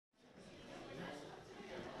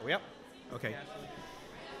Are we up? Okay.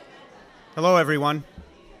 Hello, everyone.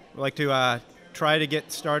 We'd like to try to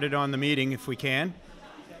get started on the meeting if we can.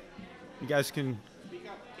 You guys can...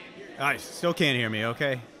 I still can't hear me,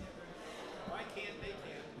 okay?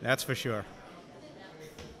 That's for sure.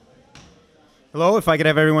 Hello, if I could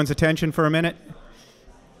have everyone's attention for a minute.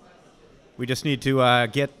 We just need to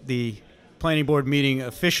get the planning board meeting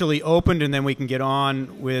officially opened, and then we can get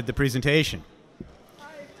on with the presentation.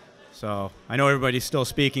 So I know everybody's still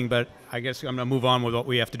speaking, but I guess I'm going to move on with what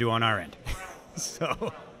we have to do on our end.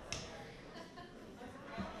 So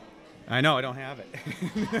I know I don't have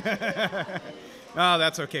it. No,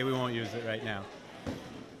 that's okay. We won't use it right now.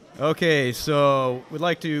 Okay, so we'd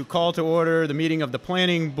like to call to order the meeting of the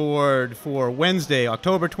planning board for Wednesday,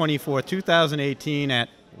 October 24th, 2018 at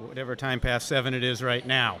whatever time past 7 it is right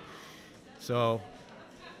now. So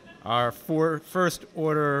our first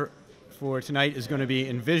order for tonight is going to be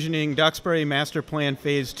Envisioning Duxbury Master Plan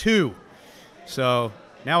Phase 2. So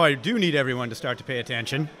now I do need everyone to start to pay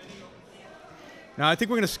attention. Now I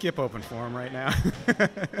think we're going to skip open forum right now.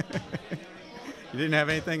 You didn't have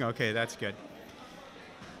anything? Okay, that's good.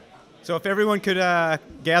 So if everyone could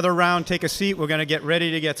gather around, take a seat, we're going to get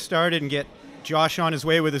ready to get started and get Josh on his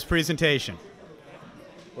way with his presentation.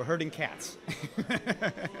 We're herding cats.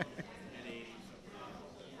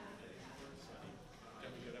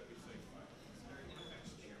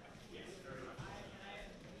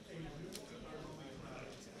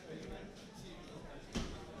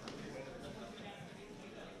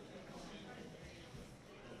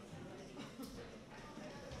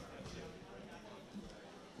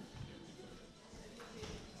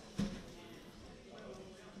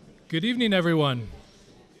 Good evening, everyone.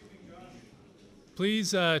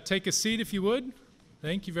 Please take a seat if you would.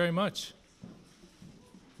 Thank you very much.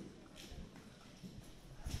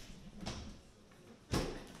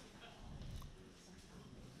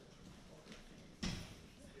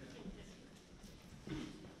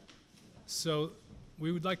 So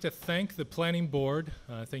we would like to thank the Planning Board.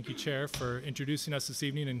 Thank you, Chair, for introducing us this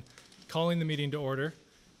evening and calling the meeting to order.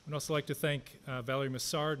 We'd also like to thank Valerie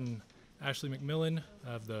Massard and Ashley McMillan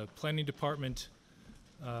of the Planning Department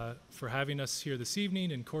for having us here this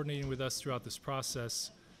evening and coordinating with us throughout this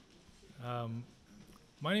process.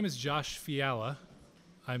 My name is Josh Fiala.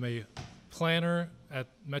 I'm a planner at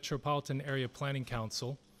Metropolitan Area Planning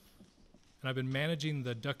Council, and I've been managing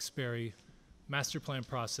the Duxbury master plan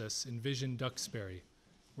process, Envision Duxbury.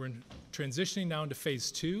 We're transitioning now into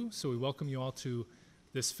Phase 2, so we welcome you all to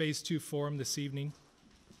this Phase 2 forum this evening.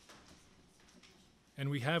 And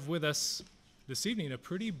we have with us this evening a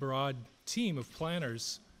pretty broad team of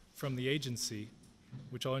planners from the agency,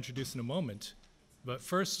 which I'll introduce in a moment. But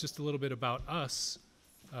first, just a little bit about us.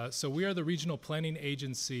 So we are the regional planning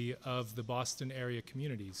agency of the Boston area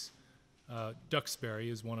communities. Duxbury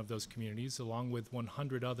is one of those communities, along with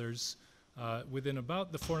 100 others within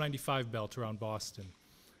about the 495 belt around Boston.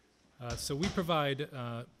 So we provide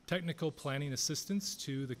technical planning assistance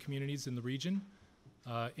to the communities in the region,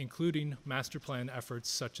 including master plan efforts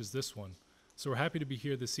such as this one. So we're happy to be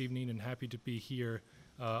here this evening and happy to be here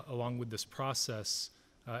along with this process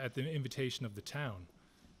at the invitation of the town.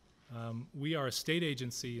 We are a state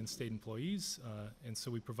agency and state employees, and so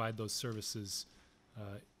we provide those services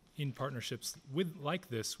in partnerships like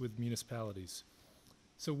this with municipalities.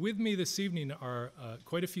 So with me this evening are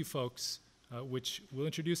quite a few folks which will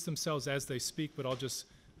introduce themselves as they speak, but I'll just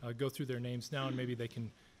go through their names now and maybe they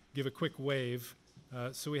can give a quick wave.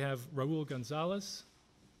 So we have Raul Gonzalez,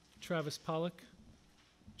 Travis Pollock,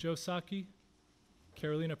 Joe Saki,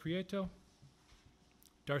 Carolina Prieto,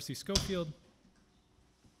 Darcy Schofield,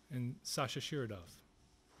 and Sasha Shirodov.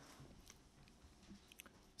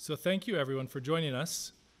 So thank you everyone for joining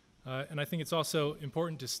us. And I think it's also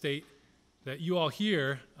important to state that you all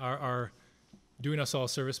here are doing us all a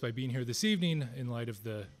service by being here this evening in light of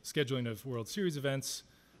the scheduling of World Series events.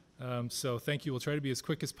 So thank you. We'll try to be as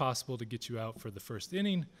quick as possible to get you out for the first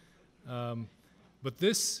inning. But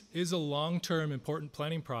this is a long-term important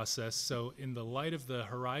planning process. So in the light of the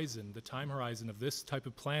horizon, the time horizon of this type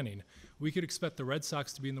of planning, we could expect the Red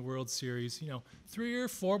Sox to be in the World Series, 3 or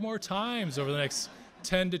 4 more times over the next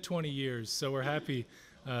 10 to 20 years. So we're happy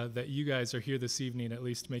that you guys are here this evening, at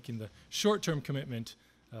least making the short-term commitment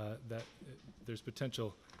that there's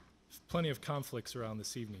plenty of conflicts around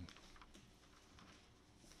this evening.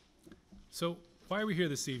 So why are we here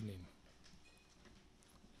this evening?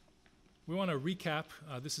 We want to recap.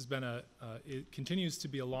 This has been it continues to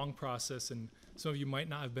be a long process, and some of you might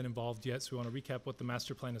not have been involved yet, so we want to recap what the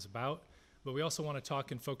master plan is about. But we also want to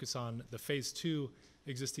talk and focus on the Phase 2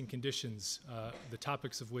 existing conditions, the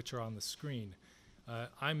topics of which are on the screen.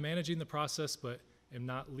 I'm managing the process, but am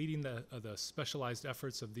not leading the specialized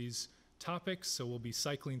efforts of these topics, so we'll be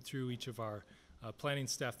cycling through each of our planning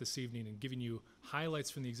staff this evening and giving you highlights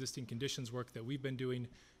from the existing conditions work that we've been doing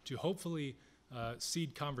to hopefully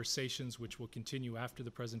seed conversations which will continue after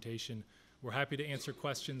the presentation. We're happy to answer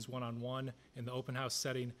questions one-on-one in the open house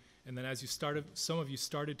setting. And then as some of you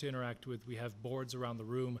started to interact with, we have boards around the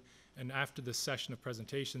room. And after this session of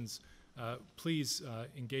presentations, please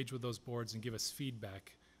engage with those boards and give us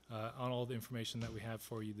feedback on all the information that we have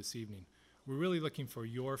for you this evening. We're really looking for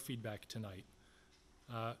your feedback tonight.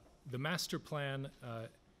 The master plan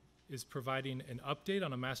is providing an update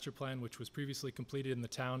on a master plan which was previously completed in the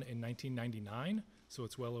town in 1999, so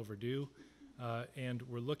it's well overdue. And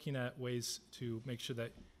we're looking at ways to make sure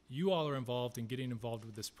that you all are involved in getting involved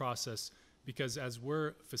with this process, because as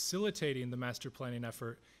we're facilitating the master planning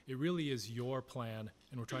effort, it really is your plan,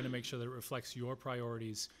 and we're trying to make sure that it reflects your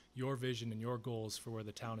priorities, your vision, and your goals for where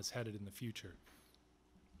the town is headed in the future.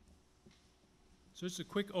 So just a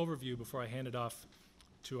quick overview before I hand it off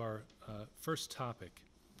to our first topic.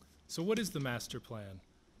 So what is the master plan?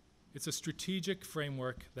 It's a strategic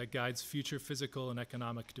framework that guides future physical and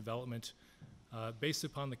economic development based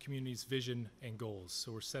upon the community's vision and goals.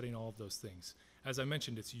 So we're setting all of those things. As I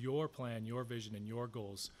mentioned, it's your plan, your vision, and your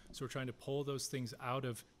goals. So we're trying to pull those things out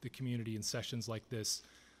of the community in sessions like this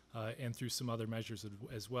and through some other measures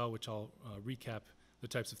as well, which I'll recap the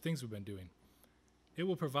types of things we've been doing. It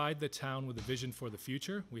will provide the town with a vision for the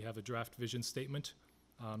future. We have a draft vision statement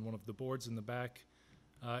on one of the boards in the back.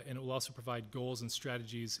 And it will also provide goals and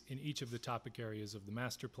strategies in each of the topic areas of the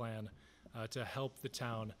master plan to help the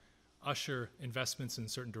town usher investments in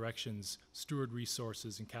certain directions, steward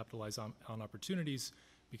resources, and capitalize on opportunities,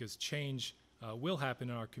 because change will happen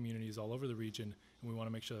in our communities all over the region, and we want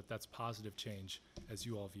to make sure that that's positive change as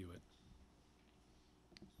you all view it.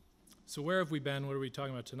 So where have we been? What are we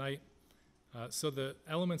talking about tonight? So the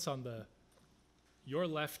elements on your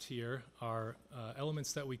left here are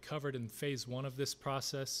elements that we covered in phase 1 of this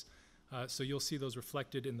process. So you'll see those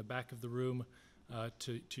reflected in the back of the room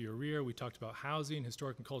to your rear. We talked about housing,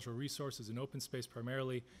 historic and cultural resources, and open space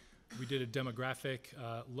primarily. We did a demographic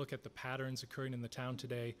look at the patterns occurring in the town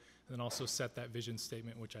today, and then also set that vision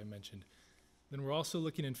statement, which I mentioned. Then we're also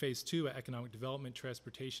looking in phase 2 at economic development,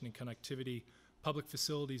 transportation and connectivity, public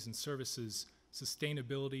facilities and services,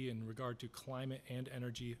 sustainability in regard to climate and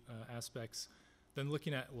energy aspects. Then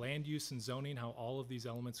looking at land use and zoning, how all of these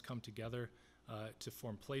elements come together to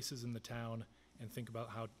form places in the town, and think about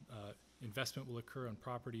how investment will occur on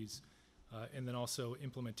properties. And then also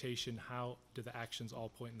implementation, how do the actions all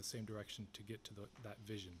point in the same direction to get to that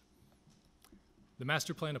vision. The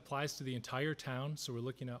master plan applies to the entire town, so we're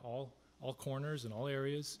looking at all corners and all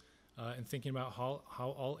areas, and thinking about how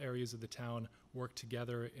all areas of the town work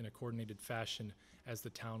together in a coordinated fashion as the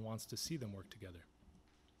town wants to see them work together.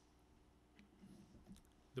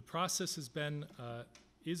 The process is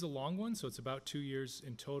a long one, so it's about 2 years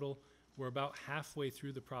in total. We're about halfway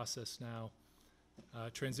through the process now,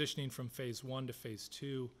 transitioning from phase 1 to phase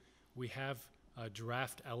 2. We have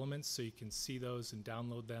draft elements, so you can see those and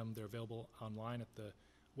download them. They're available online at the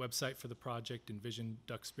website for the project,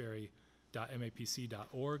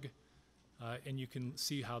 envisionduxbury.mapc.org. And you can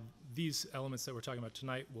see how these elements that we're talking about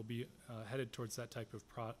tonight will be headed towards that type of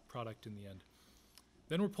product in the end.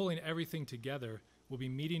 Then we're pulling everything together. We'll be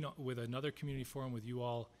meeting with another community forum with you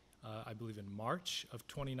all, I believe in March of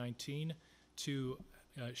 2019, to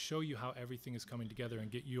show you how everything is coming together and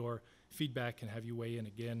get your feedback and have you weigh in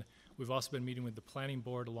again. We've also been meeting with the planning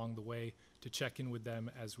board along the way to check in with them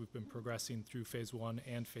as we've been progressing through phase 1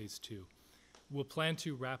 and phase 2. We'll plan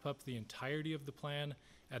to wrap up the entirety of the plan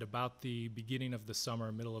at about the beginning of the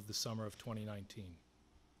summer, middle of the summer of 2019.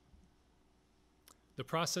 The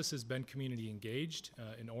process has been community engaged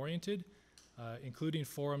and oriented, including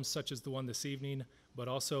forums such as the one this evening, but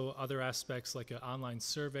also other aspects like an online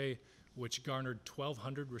survey, which garnered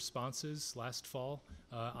 1,200 responses last fall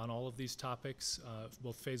on all of these topics,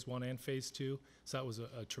 both phase 1 and phase 2. So that was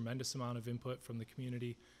a tremendous amount of input from the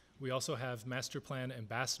community. We also have master plan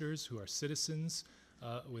ambassadors who are citizens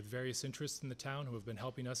with various interests in the town who have been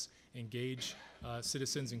helping us engage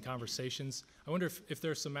citizens in conversations. I wonder if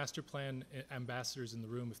there are some master plan ambassadors in the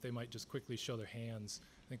room, if they might just quickly show their hands.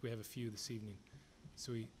 I think we have a few this evening.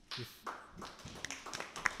 So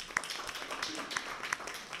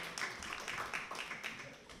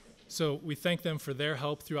So we thank them for their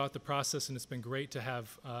help throughout the process, and it's been great to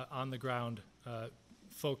have on-the-ground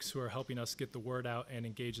folks who are helping us get the word out and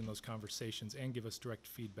engage in those conversations and give us direct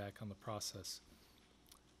feedback on the process.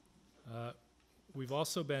 We've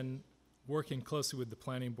also been working closely with the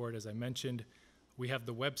planning board, as I mentioned. We have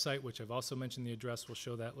the website, which I've also mentioned the address. We'll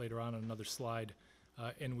show that later on another slide,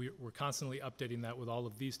 and we're constantly updating that with all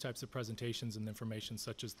of these types of presentations and information,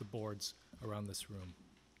 such as the boards around this room.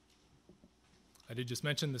 I did just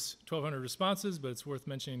mention this 1,200 responses, but it's worth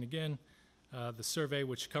mentioning again, the survey,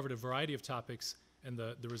 which covered a variety of topics, and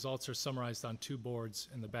the results are summarized on 2 boards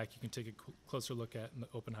in the back you can take a closer look at in the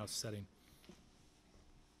open house setting.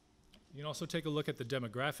 You can also take a look at the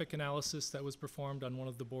demographic analysis that was performed on one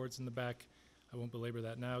of the boards in the back. I won't belabor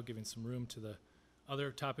that now, giving some room to the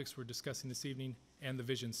other topics we're discussing this evening, and the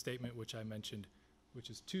vision statement, which I mentioned, which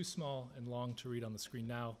is too small and long to read on the screen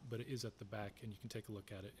now, but it is at the back, and you can take a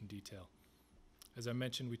look at it in detail. As I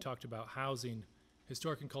mentioned, we talked about housing,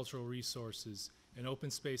 historic and cultural resources, and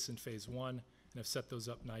open space in phase 1, and have set those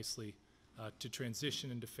up nicely to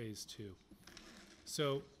transition into phase 2.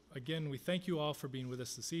 So again, we thank you all for being with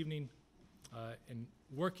us this evening and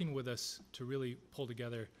working with us to really pull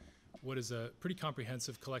together what is a pretty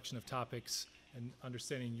comprehensive collection of topics and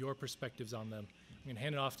understanding your perspectives on them. I'm going to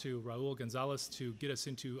hand it off to Raul Gonzalez to get us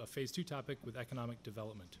into a phase 2 topic with economic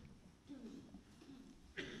development.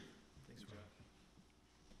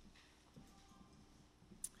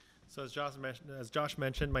 So as Josh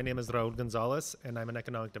mentioned, my name is Raul Gonzalez, and I'm an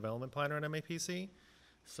economic development planner at MAPC.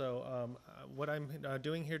 So what I'm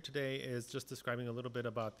doing here today is just describing a little bit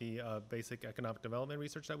about the basic economic development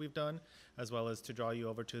research that we've done, as well as to draw you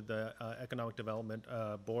over to the economic development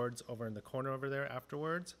boards over in the corner over there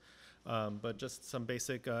afterwards. But just some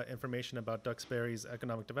basic information about Duxbury's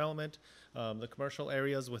economic development. The commercial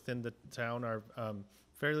areas within the town are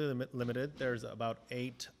fairly limited. There's about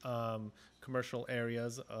 8 commercial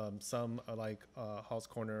areas. Some like Hall's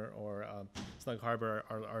Corner or Snug Harbor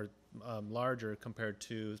are larger compared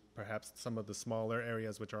to perhaps some of the smaller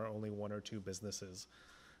areas, which are only 1 or 2 businesses.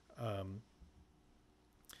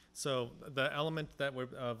 So the element that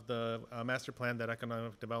of the master plan that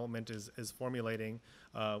economic development is formulating,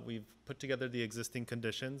 we've put together the existing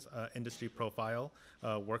conditions, industry profile,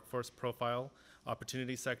 workforce profile,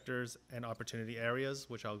 opportunity sectors, and opportunity areas,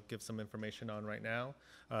 which I'll give some information on right now.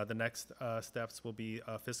 The next steps will be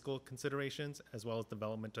fiscal considerations, as well as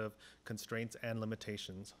development of constraints and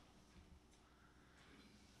limitations.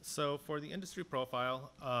 So for the industry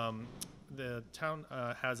profile, the town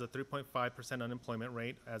has a 3.5% unemployment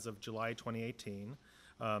rate as of July 2018.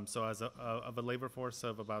 So as of a labor force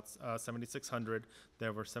of about 7,600,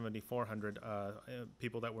 there were 7,400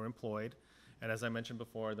 people that were employed. And as I mentioned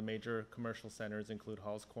before, the major commercial centers include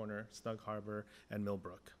Hall's Corner, Snug Harbor, and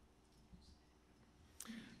Millbrook.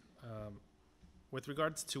 With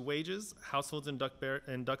regards to wages, households in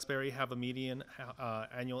Duxbury have a median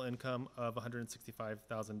annual income of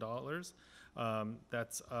 $165,000.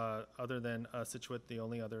 That's, other than Scituate, the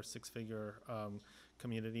only other 6-figure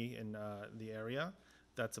community in the area.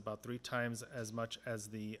 That's about 3 times as much as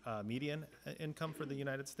the median income for the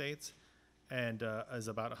United States, and is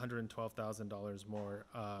about $112,000 more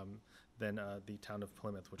than the town of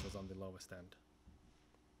Plymouth, which was on the lowest end.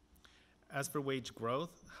 As for wage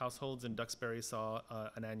growth, households in Duxbury saw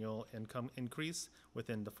an annual income increase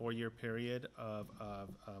within the 4-year period of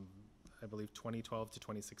I believe, 2012 to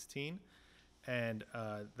 2016. And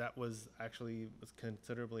that was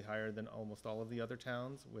considerably higher than almost all of the other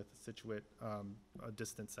towns, with Scituate a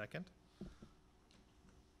distant second.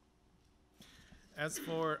 As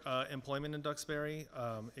for employment in Duxbury,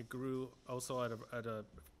 it grew also at a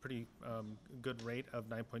pretty good rate of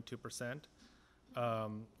 9.2%.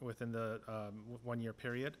 Within the 1-year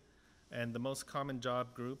period. And the most common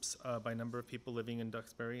job groups by number of people living in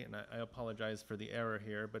Duxbury, and I apologize for the error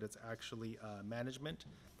here, but it's actually management,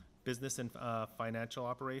 business and financial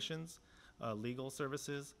operations, legal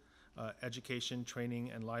services, education,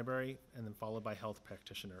 training, and library, and then followed by health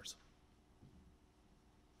practitioners.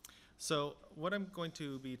 So what I'm going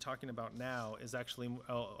to be talking about now is actually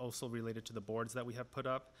also related to the boards that we have put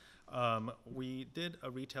up. We did a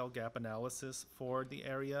retail gap analysis for the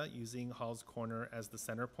area using Hall's Corner as the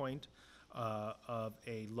center point of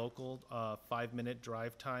a local 5-minute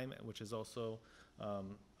drive time, which is also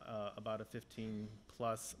about a 15+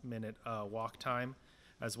 minute walk time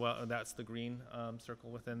as well. And that's the green circle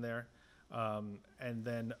within there. And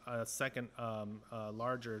then a second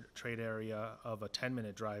larger trade area of a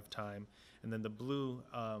 10-minute drive time, and then the blue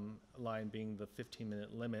line being the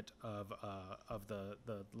 15-minute limit of the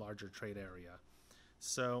larger trade area.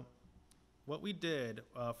 So what we did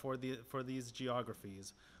for these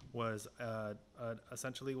geographies was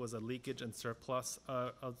essentially was a leakage and surplus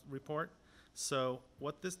report. So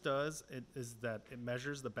what this does is that it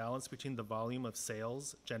measures the balance between the volume of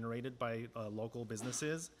sales generated by local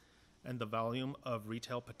businesses and the volume of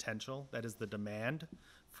retail potential, that is the demand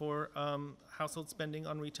for household spending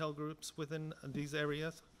on retail groups within these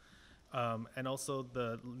areas. And also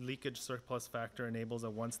the leakage surplus factor enables a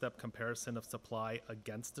one-step comparison of supply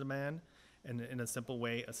against demand, and in a simple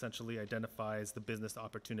way essentially identifies the business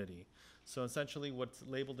opportunity. So essentially what's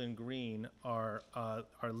labeled in green are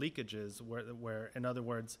leakages where in other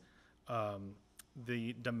words,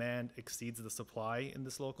 the demand exceeds the supply in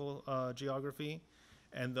this local geography,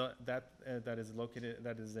 and that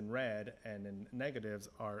is in red, and in negatives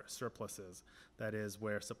are surpluses. That is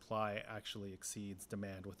where supply actually exceeds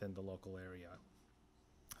demand within the local area.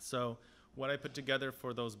 So what I put together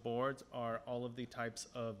for those boards are all of the types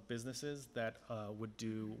of businesses that would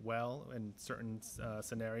do well in certain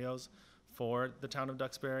scenarios for the town of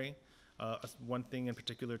Duxbury. One thing in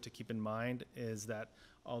particular to keep in mind is that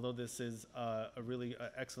although this is a really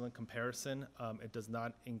excellent comparison, it does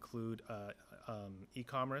not include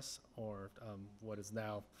e-commerce or what is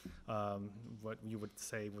now what you would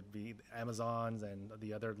say would be Amazon's and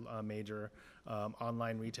the other major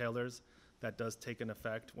online retailers. That does take an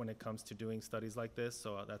effect when it comes to doing studies like this,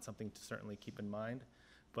 so that's something to certainly keep in mind.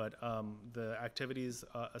 But the activities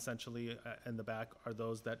essentially in the back are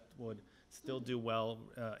those that would still do well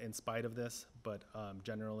in spite of this, but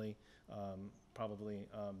generally probably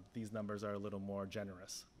these numbers are a little more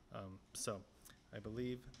generous. So I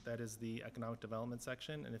believe that is the economic development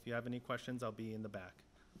section, and if you have any questions, I'll be in the back.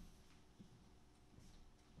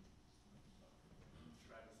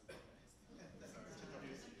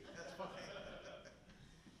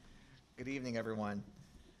 Good evening, everyone.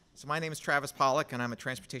 So my name is Travis Pollock, and I'm a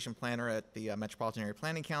transportation planner at the Metropolitan Area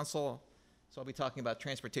Planning Council. So I'll be talking about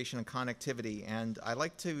transportation and connectivity. And I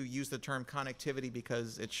like to use the term connectivity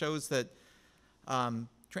because it shows that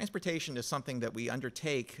transportation is something that we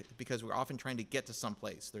undertake because we're often trying to get to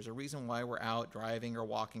someplace. There's a reason why we're out driving or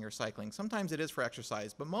walking or cycling. Sometimes it is for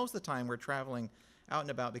exercise, but most of the time we're traveling out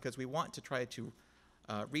and about because we want to try to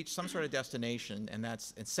reach some sort of destination, and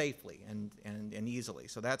that's safely and easily.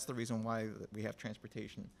 So that's the reason why we have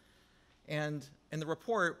transportation. And in the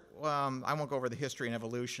report, I won't go over the history and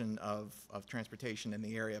evolution of transportation in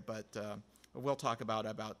the area, but we'll talk about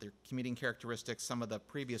the commuting characteristics, some of the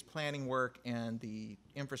previous planning work, and the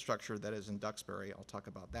infrastructure that is in Duxbury. I'll talk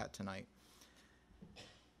about that tonight.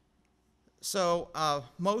 So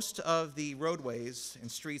most of the roadways and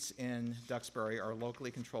streets in Duxbury are locally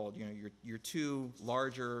controlled. You know, your two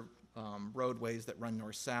larger roadways that run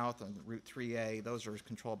north-south on Route 3A, those are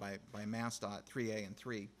controlled by MassDOT, 3A and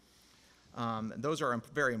 3. Those are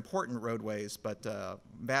very important roadways, but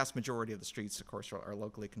vast majority of the streets, of course, are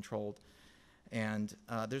locally controlled. And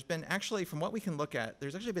there's been actually, from what we can look at,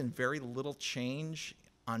 there's actually been very little change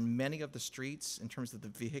on many of the streets in terms of the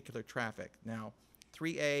vehicular traffic. Now,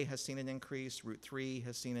 3A has seen an increase, Route 3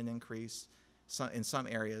 has seen an increase in some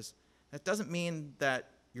areas. That doesn't mean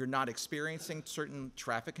that you're not experiencing certain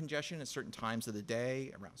traffic congestion at certain times of the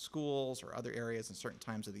day, around schools or other areas in certain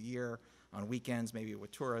times of the year, on weekends, maybe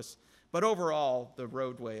with tourists. But overall, the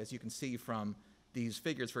roadway, as you can see from these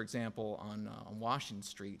figures, for example, on Washington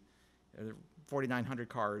Street, 4,900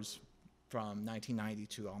 cars from 1990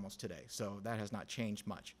 to almost today. So that has not changed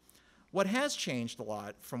much. What has changed a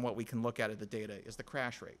lot from what we can look at the data is the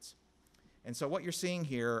crash rates. And so what you're seeing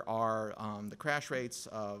here are the crash rates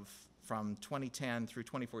from 2010 through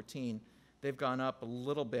 2014. They've gone up a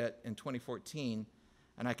little bit in 2014.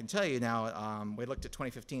 And I can tell you now, we looked at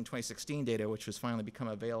 2015, 2016 data, which was finally become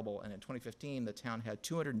available. And in 2015, the town had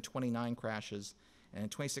 229 crashes. And in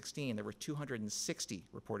 2016, there were 260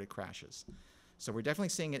 reported crashes. So we're definitely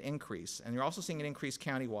seeing an increase. And you're also seeing an increase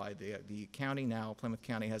countywide. The county now, Plymouth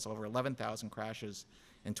County, has over 11,000 crashes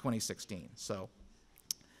in 2016. So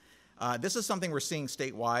this is something we're seeing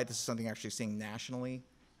statewide. This is something actually seeing nationally.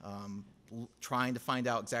 Trying to find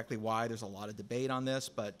out exactly why. There's a lot of debate on this,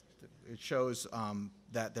 but it shows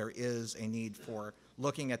that there is a need for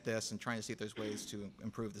looking at this and trying to see if there's ways to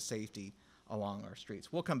improve the safety along our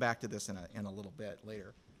streets. We'll come back to this in a little bit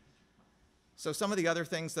later. So some of the other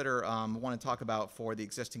things that I want to talk about for the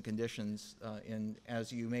existing conditions,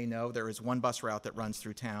 as you may know, there is one bus route that runs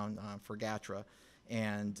through town for GATRA,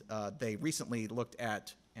 and they recently looked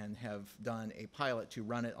at and have done a pilot to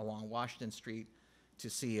run it along Washington Street to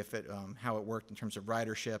see if how it worked in terms of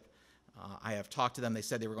ridership. I have talked to them. They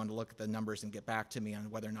said they were going to look at the numbers and get back to me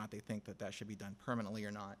on whether or not they think that that should be done permanently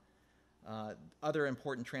or not. Other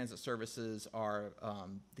important transit services are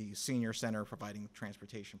the senior center providing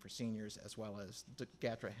transportation for seniors, as well as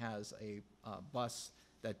GATRA has a bus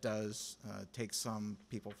that does take some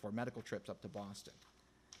people for medical trips up to Boston.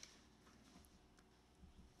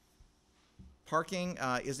 Parking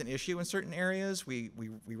is an issue in certain areas. We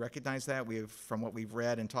recognize that. From what we've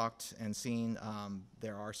read and talked and seen,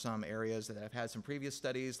 there are some areas that have had some previous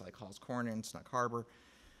studies, like Halls Corner and Snook Harbor,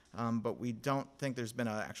 but we don't think there's been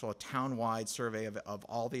a town-wide survey of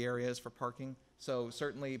all the areas for parking. So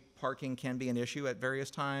certainly parking can be an issue at various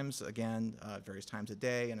times, again, various times a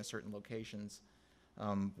day and at certain locations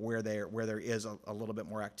where there is a little bit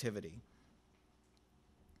more activity.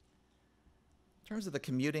 In terms of the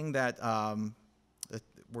commuting that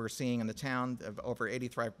we're seeing in the town, of over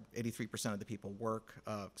 83% of the people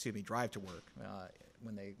drive to work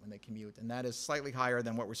when they commute, and that is slightly higher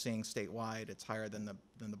than what we're seeing statewide. It's higher than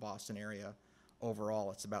the Boston area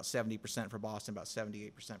overall. It's about 70% for Boston, about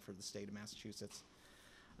 78% for the state of Massachusetts.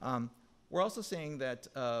 We're also seeing that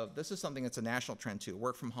this is something that's a national trend too.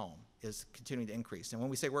 Work from home is continuing to increase, and when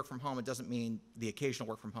we say work from home, it doesn't mean the occasional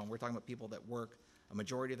work from home. We're talking about people that work a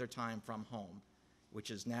majority of their time from home, which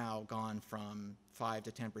has now gone from 5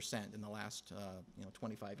 to 10% in the last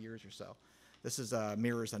 25 years or so. This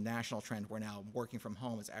mirrors a national trend where now working from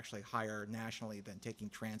home is actually higher nationally than taking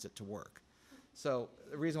transit to work. So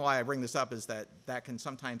the reason why I bring this up is that can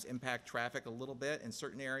sometimes impact traffic a little bit in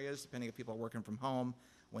certain areas, depending if people are working from home,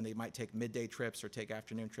 when they might take midday trips or take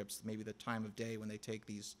afternoon trips. Maybe the time of day when they take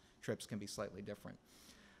these trips can be slightly different.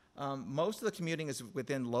 Most of the commuting is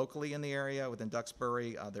locally in the area, within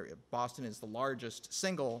Duxbury. Boston is the largest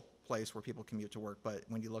single place where people commute to work, but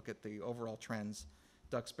when you look at the overall trends,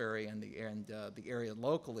 Duxbury and the area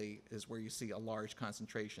locally is where you see a large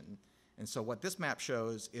concentration. And so what this map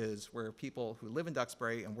shows is where people who live in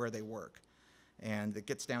Duxbury and where they work. And it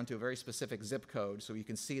gets down to a very specific zip code, so you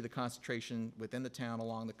can see the concentration within the town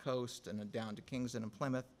along the coast and then down to Kingston and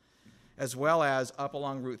Plymouth, as well as up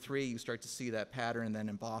along Route 3, you start to see that pattern, and then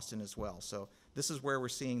in Boston as well. So this is where we're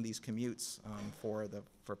seeing these commutes for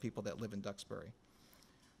people that live in Duxbury.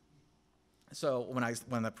 So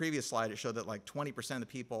when the previous slide, it showed that like 20% of the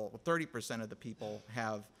people, 30% of the people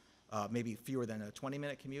have maybe fewer than a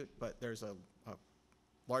 20-minute commute, but there's a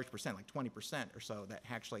large percent, like 20% or so, that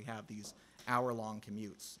actually have these hour-long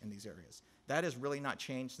commutes in these areas. That has really not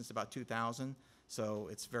changed since about 2000. So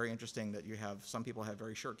it's very interesting that you have some people have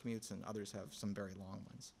very short commutes and others have some very long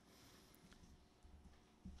ones.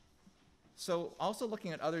 So also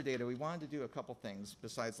looking at other data, we wanted to do a couple things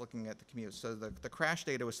besides looking at the commutes. So the crash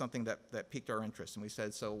data was something that piqued our interest, and we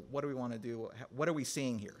said, so what do we want to do? What are we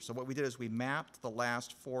seeing here? So what we did is we mapped the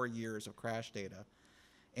last 4 years of crash data,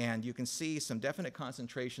 and you can see some definite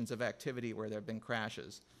concentrations of activity where there have been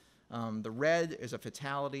crashes. The red is a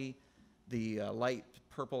fatality. The light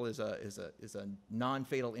purple is a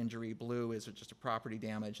non-fatal injury. Blue is just a property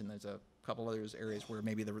damage, and there's a couple other areas where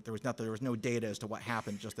maybe there was no data as to what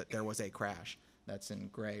happened, just that there was a crash. That's in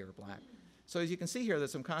gray or black. So as you can see here,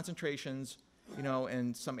 there's some concentrations,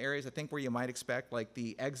 in some areas I think where you might expect, like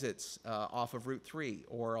the exits off of Route 3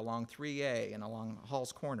 or along 3A and along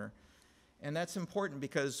Hall's Corner. And that's important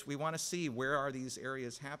because we want to see where are these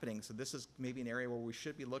areas happening. So this is maybe an area where we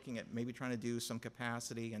should be looking at maybe trying to do some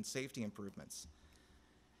capacity and safety improvements.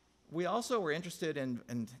 We also were interested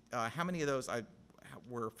in how many of those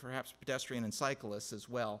were perhaps pedestrian and cyclists as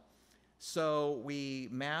well. So we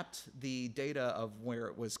mapped the data of where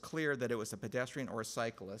it was clear that it was a pedestrian or a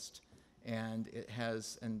cyclist, and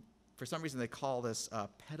for some reason they call this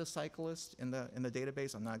petacyclist in the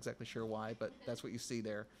database. I'm not exactly sure why, but that's what you see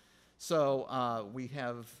there. So we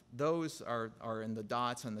have those are in the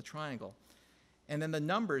dots and the triangle. And then the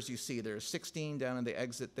numbers you see, there's 16 down in the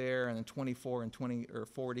exit there, and then 24 and 20 or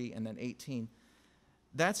 40, and then 18.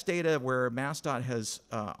 That's data where MassDOT has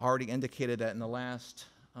already indicated that in the last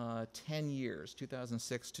 10 years,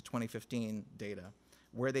 2006 to 2015 data,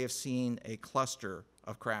 where they have seen a cluster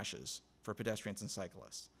of crashes for pedestrians and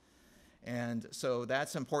cyclists. And so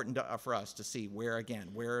that's important for us to see where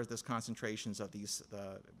are these concentrations of these,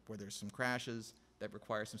 where there's some crashes that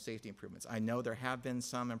require some safety improvements. I know there have been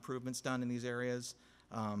some improvements done in these areas,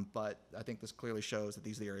 but I think this clearly shows that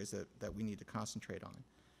these are the areas that we need to concentrate on.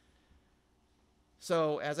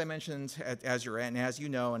 So as I mentioned, as you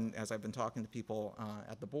know, and as I've been talking to people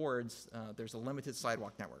at the boards, there's a limited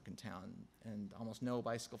sidewalk network in town and almost no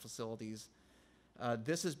bicycle facilities.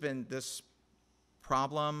 This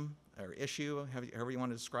problem or issue, however you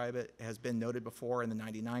want to describe it, has been noted before in the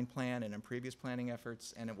 '99 plan and in previous planning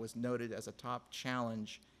efforts, and it was noted as a top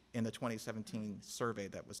challenge in the 2017 survey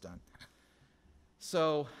that was done.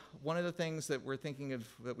 So one of the things that we're thinking of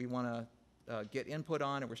that we want to get input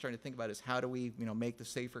on and we're starting to think about is how do we make the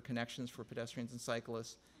safer connections for pedestrians and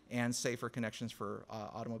cyclists and safer connections for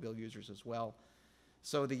automobile users as well.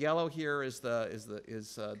 So the yellow here is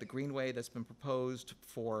the greenway that's been proposed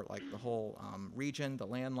for like the whole region, the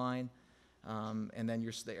landline. And then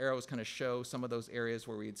the arrows kind of show some of those areas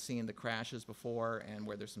where we had seen the crashes before and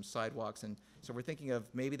where there's some sidewalks. And so we're thinking of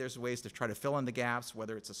maybe there's ways to try to fill in the gaps,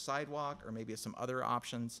 whether it's a sidewalk or maybe some other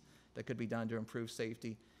options that could be done to improve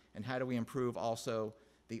safety. And how do we improve also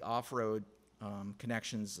the off-road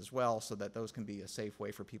connections as well, so that those can be a safe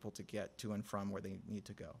way for people to get to and from where they need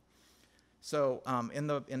to go. So in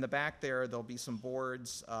the back there, there'll be some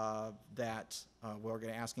boards that we're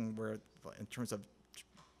going to asking where, in terms of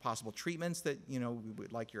possible treatments that we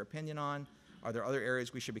would like your opinion on. Are there other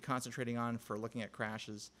areas we should be concentrating on for looking at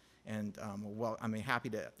crashes? And I'm happy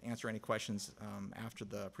to answer any questions after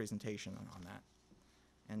the presentation on that.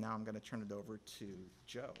 And now I'm going to turn it over to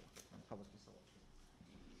Joe on public facilities.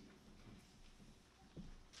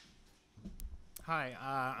 Hi,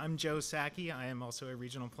 I'm Joe Sacchi. I am also a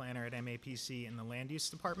regional planner at MAPC in the Land Use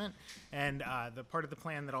Department. And the part of the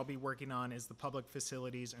plan that I'll be working on is the Public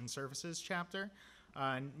Facilities and Services chapter.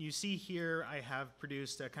 And you see here I have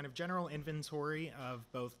produced a kind of general inventory of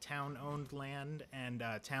both town-owned land and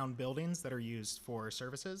town buildings that are used for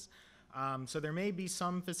services. So there may be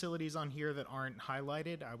some facilities on here that aren't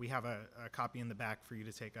highlighted. We have a copy in the back for you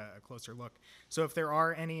to take a closer look. So if there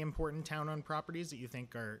are any important town-owned properties that you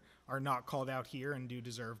think are not called out here and do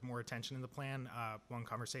deserve more attention in the plan, one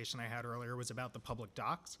conversation I had earlier was about the public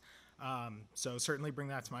docks. So certainly bring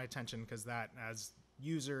that to my attention, because that, as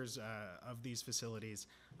users of these facilities,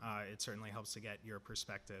 it certainly helps to get your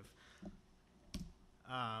perspective.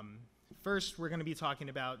 First, we're going to be talking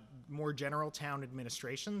about more general town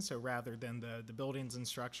administration. So rather than the buildings and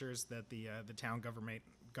structures that the town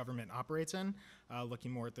government operates in,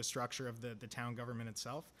 looking more at the structure of the town government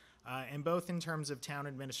itself. And both in terms of town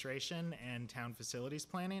administration and town facilities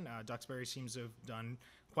planning, Duxbury seems to have done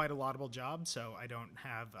quite a laudable job, so I don't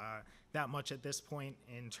have that much at this point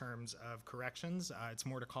in terms of corrections. It's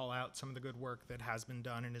more to call out some of the good work that has been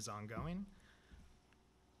done and is ongoing.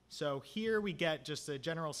 So here we get just a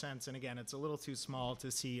general sense, and again, it's a little too small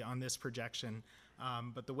to see on this projection,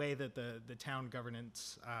 but the way that the town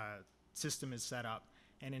governance system is set up,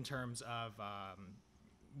 and in terms of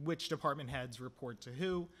which department heads report to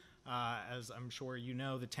who. As I'm sure you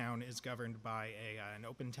know, the town is governed by an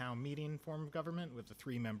open town meeting form of government with a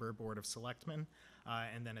 3-member board of selectmen,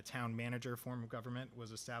 and then a town manager form of government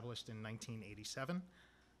was established in 1987.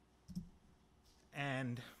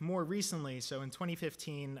 And more recently, so in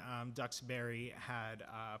 2015, Duxbury had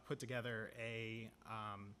put together a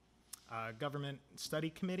government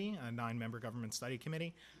study committee, a 9-member government study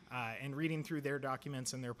committee, and reading through their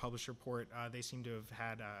documents and their published report, they seem to have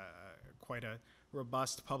had quite a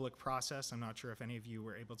robust public process. I'm not sure if any of you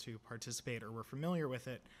were able to participate or were familiar with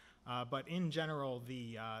it, but in general,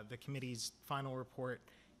 the committee's final report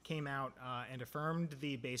came out and affirmed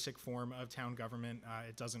the basic form of town government.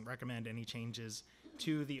 It doesn't recommend any changes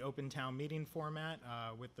to the open town meeting format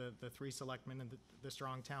with the 3 selectmen and the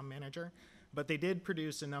strong town manager. But they did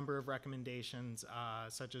produce a number of recommendations,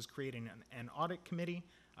 such as creating an audit committee,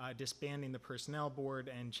 disbanding the personnel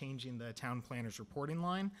board, and changing the town planner's reporting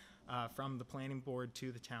line from the planning board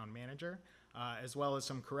to the town manager, as well as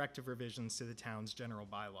some corrective revisions to the town's general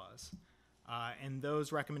bylaws. And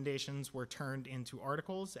those recommendations were turned into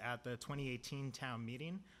articles at the 2018 town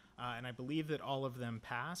meeting, and I believe that all of them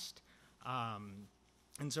passed.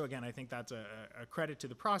 And so again, I think that's a credit to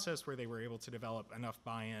the process, where they were able to develop enough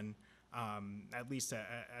buy-in, at least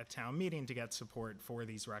at town meeting, to get support for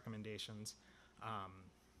these recommendations.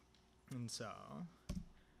 And so,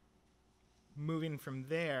 moving from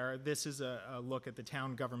there, this is a look at the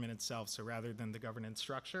town government itself. So rather than the governance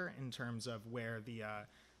structure, in terms of where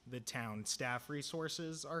the town staff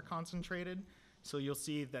resources are concentrated. So you'll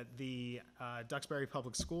see that the Duxbury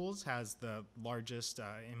Public Schools has the largest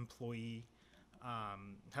employee,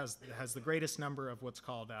 has the greatest number of what's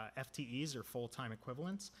called FTEs, or full-time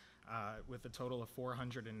equivalents, with a total of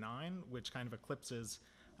 409, which kind of eclipses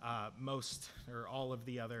most or all of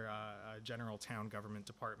the other general town government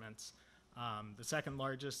departments. The second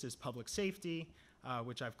largest is public safety,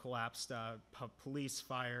 which I've collapsed police,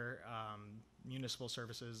 fire, municipal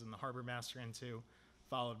services, and the harbor master into,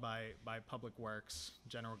 followed by public works,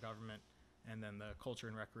 general government, and then the culture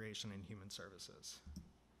and recreation and human services.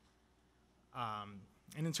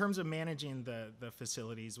 And in terms of managing the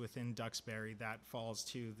facilities within Duxbury, that falls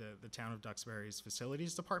to the town of Duxbury's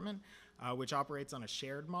facilities department, which operates on a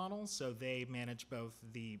shared model. So they manage both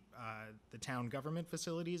the town government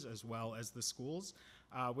facilities as well as the schools,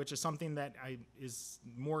 which is something that is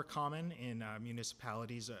more common in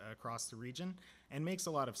municipalities across the region and makes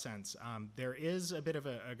a lot of sense. There is a bit of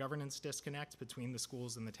a governance disconnect between the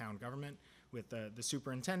schools and the town government, with the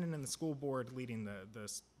superintendent and the school board leading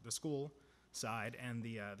the school side, and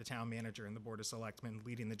the town manager and the Board of Selectmen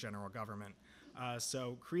leading the general government.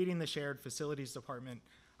 So creating the shared facilities department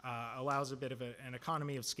allows a bit of an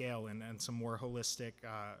economy of scale and some more holistic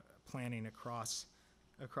planning across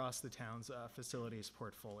the town's facilities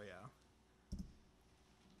portfolio.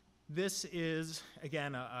 This is,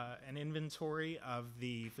 again, an inventory of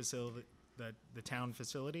the town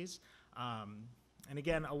facilities. And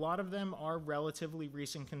again, a lot of them are relatively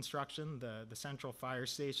recent construction. The central fire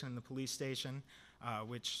station and the police station,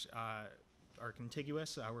 which are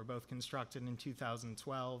contiguous, were both constructed in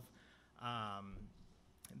 2012.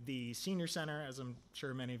 The senior center, as I'm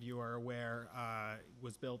sure many of you are aware,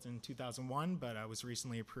 was built in 2001, but was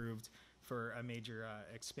recently approved for a major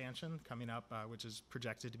expansion coming up, which is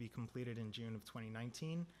projected to be completed in June of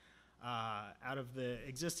 2019. Out of the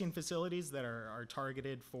existing facilities that are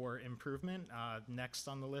targeted for improvement, next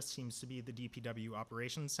on the list seems to be the DPW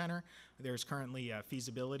Operations Center. There's currently a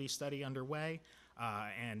feasibility study underway,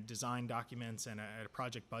 and design documents and a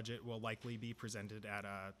project budget will likely be presented at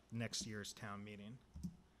next year's town meeting.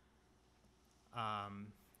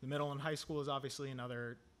 The middle and high school is obviously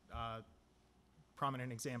another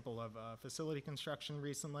prominent example of facility construction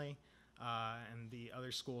recently. And the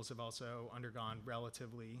other schools have also undergone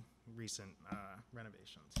relatively recent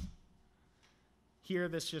renovations. Here,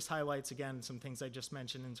 this just highlights, again, some things I just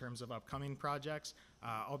mentioned in terms of upcoming projects.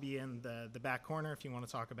 I'll be in the back corner if you want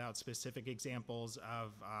to talk about specific examples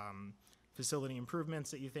of facility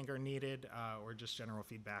improvements that you think are needed, or just general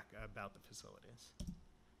feedback about the facilities.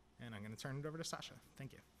 And I'm going to turn it over to Sasha.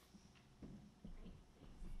 Thank you.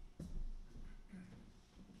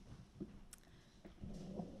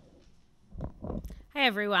 Hi,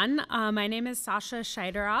 everyone. My name is Sasha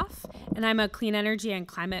Scheideroff, and I'm a clean energy and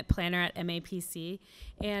climate planner at MAPC.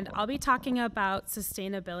 And I'll be talking about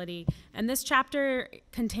sustainability. And this chapter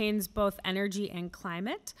contains both energy and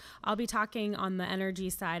climate. I'll be talking on the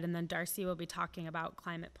energy side, and then Darcy will be talking about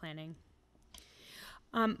climate planning.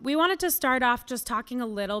 We wanted to start off just talking a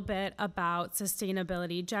little bit about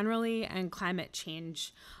sustainability generally and climate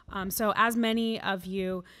change. So as many of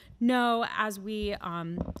you know, as we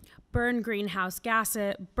burn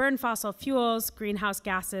fossil fuels, greenhouse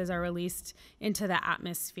gases are released into the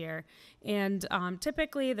atmosphere. And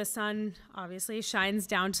typically the sun obviously shines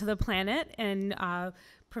down to the planet and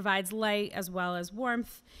provides light as well as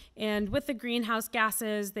warmth. And with the greenhouse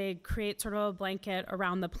gases, they create sort of a blanket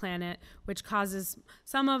around the planet, which causes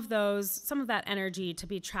some of that energy to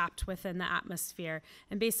be trapped within the atmosphere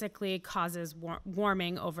and basically causes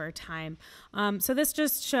warming over time. So this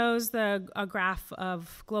just shows a graph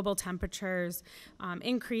of global temperatures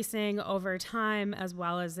increasing over time, as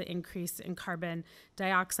well as the increase in carbon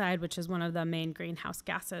dioxide, which is one of the main greenhouse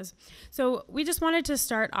gases. So we just wanted to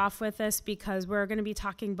start off with this because we're going to be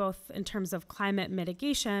talking both in terms of climate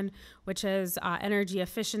mitigation, which is energy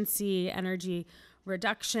efficiency, energy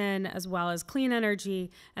reduction, as well as clean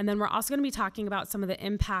energy. And then we're also going to be talking about some of the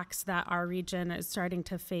impacts that our region is starting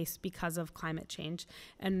to face because of climate change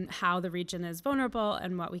and how the region is vulnerable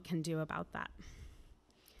and what we can do about that.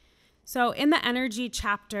 So in the energy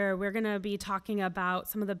chapter, we're going to be talking about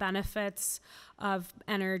some of the benefits of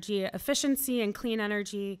energy efficiency and clean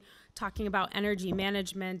energy, talking about energy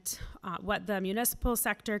management, what the municipal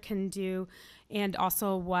sector can do, and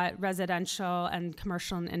also what residential and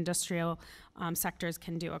commercial and industrial sectors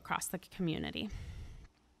can do across the community.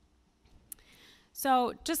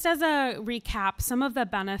 So just as a recap, some of the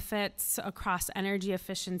benefits across energy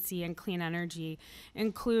efficiency and clean energy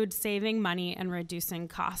include saving money and reducing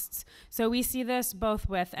costs. So we see this both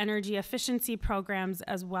with energy efficiency programs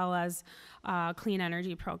as well as clean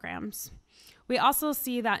energy programs. We also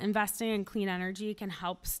see that investing in clean energy can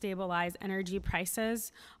help stabilize energy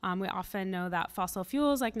prices. We often know that fossil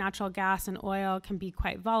fuels like natural gas and oil can be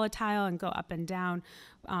quite volatile and go up and down.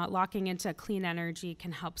 Locking into clean energy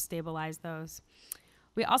can help stabilize those.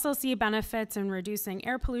 We also see benefits in reducing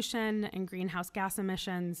air pollution and greenhouse gas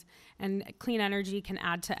emissions, and clean energy can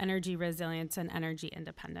add to energy resilience and energy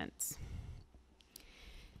independence.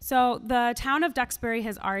 So the town of Duxbury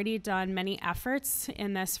has already done many efforts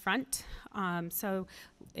in this front. So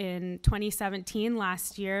in 2017,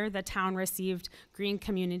 last year, the town received Green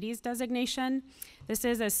Communities designation. This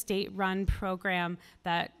is a state-run program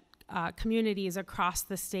that communities across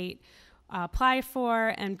the state apply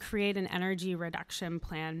for and create an energy reduction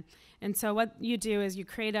plan. And so what you do is you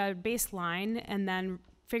create a baseline, and then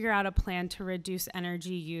figure out a plan to reduce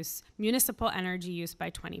energy use, municipal energy use by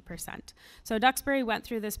 20%. So Duxbury went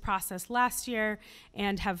through this process last year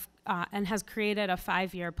and has created a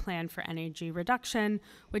 5-year plan for energy reduction,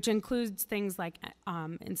 which includes things like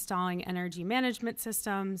installing energy management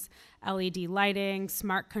systems, LED lighting,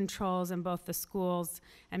 smart controls in both the schools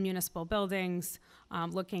and municipal buildings,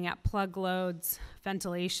 looking at plug loads,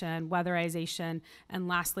 ventilation, weatherization, and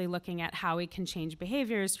lastly, looking at how we can change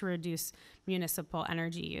behaviors to reduce municipal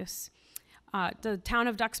energy use. The town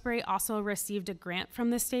of Duxbury also received a grant from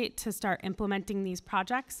the state to start implementing these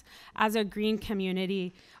projects. As a green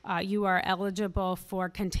community, you are eligible for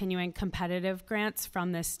continuing competitive grants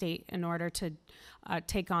from the state in order to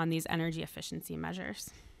take on these energy efficiency measures.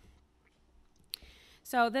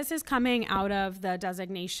 So this is coming out of the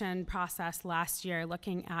designation process last year,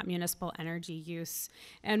 looking at municipal energy use.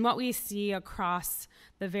 And what we see across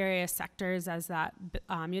the various sectors is that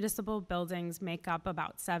municipal buildings make up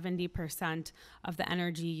about 70% of the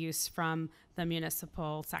energy use from the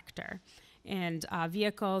municipal sector. And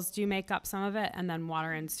vehicles do make up some of it, and then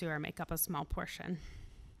water and sewer make up a small portion.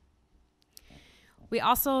 We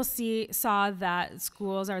also saw that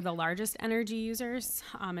schools are the largest energy users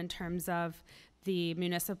in terms of the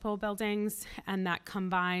municipal buildings, and that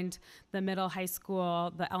combined, the middle high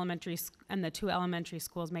school, the elementary, and the 2 elementary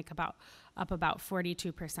schools make up about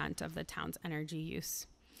 42% of the town's energy use.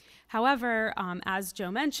 However, as Joe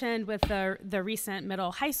mentioned, with the recent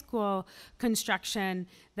middle high school construction,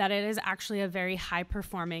 that it is actually a very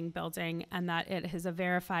high-performing building, and that it is a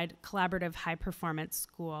verified collaborative high-performance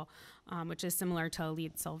school, which is similar to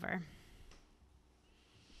LEED Silver.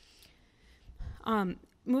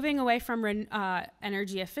 Moving away from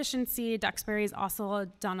energy efficiency, Duxbury's also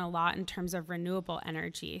done a lot in terms of renewable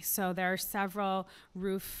energy. So there are several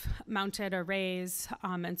roof-mounted arrays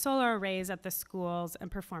and solar arrays at the schools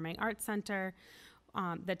and Performing Arts Center.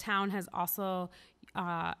 The town has also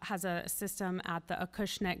has a system at the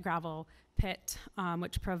Acushnet gravel pit,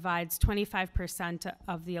 which provides 25%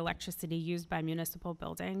 of the electricity used by municipal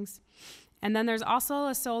buildings. And then there's also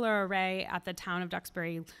a solar array at the town of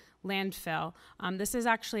Duxbury landfill. This is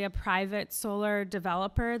actually a private solar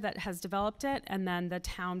developer that has developed it, and then the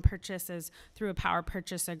town purchases through a power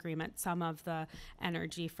purchase agreement some of the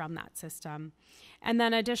energy from that system. And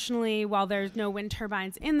then additionally, while there's no wind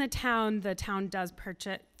turbines in the town does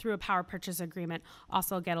purchase, through a power purchase agreement,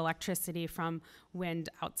 also get electricity from wind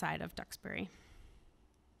outside of Duxbury.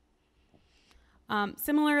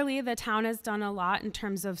 Similarly, the town has done a lot in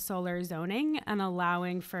terms of solar zoning and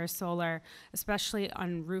allowing for solar, especially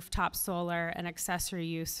on rooftop solar and accessory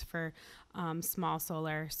use for small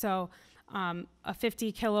solar. So a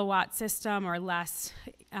 50 kilowatt system or less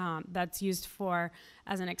that's used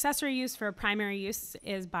as an accessory use for primary use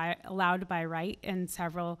is allowed by right in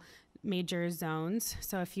several major zones.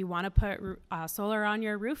 So if you want to put solar on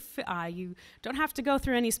your roof, you don't have to go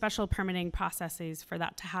through any special permitting processes for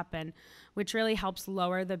that to happen, which really helps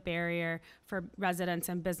lower the barrier for residents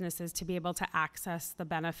and businesses to be able to access the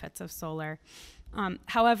benefits of solar.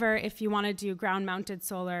 However, if you want to do ground-mounted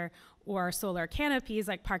solar or solar canopies,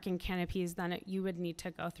 like parking canopies, then you would need to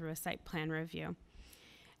go through a site plan review.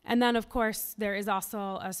 And then, of course, there is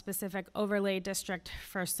also a specific overlay district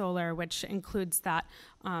for solar, which includes that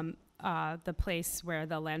the place where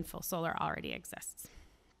the landfill solar already exists.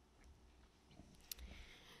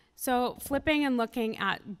 So flipping and looking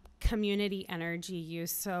at community energy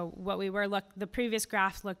use. So what the previous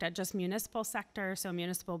graphs looked at just municipal sector, so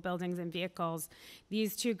municipal buildings and vehicles.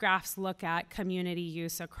 These 2 graphs look at community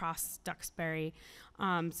use across Duxbury.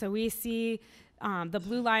 So we see the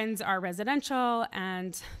blue lines are residential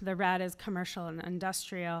and the red is commercial and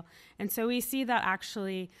industrial. And so we see that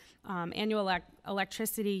actually annual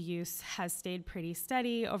electricity use has stayed pretty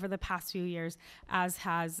steady over the past few years, as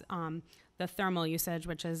has the thermal usage,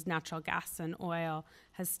 which is natural gas and oil,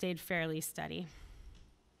 has stayed fairly steady.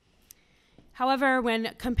 However,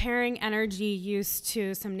 when comparing energy use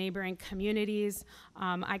to some neighboring communities,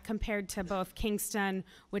 I compared to both Kingston,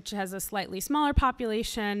 which has a slightly smaller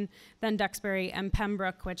population than Duxbury, and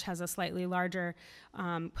Pembroke, which has a slightly larger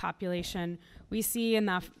population. We see in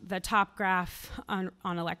the top graph on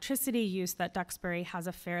electricity use that Duxbury has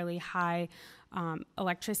a fairly high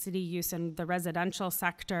electricity use in the residential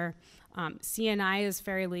sector. C&I is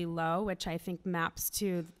fairly low, which I think maps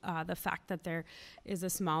to the fact that there is a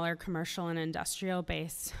smaller commercial and industrial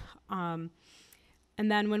base. And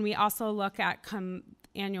then when we also look at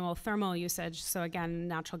annual thermal usage, so again,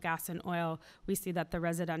 natural gas and oil, we see that the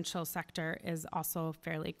residential sector is also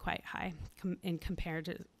fairly quite high in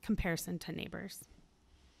comparison to neighbors.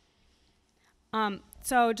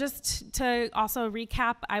 So just to also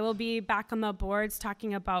recap, I will be back on the boards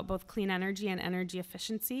talking about both clean energy and energy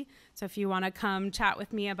efficiency. So if you want to come chat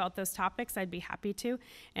with me about those topics, I'd be happy to.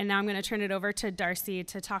 And now I'm going to turn it over to Darcy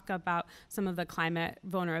to talk about some of the climate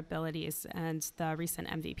vulnerabilities and the recent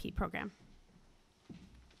MVP program.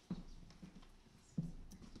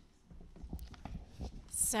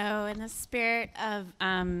 So in the spirit of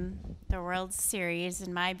the World Series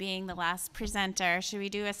and my being the last presenter, should we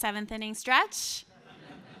do a 7th inning stretch?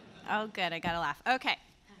 Oh, good. I got to laugh. Okay.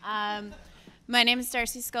 My name is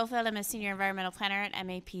Darcy Schofield. I'm a senior environmental planner at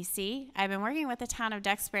MAPC. I've been working with the town of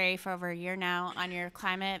Duxbury for over a year now on your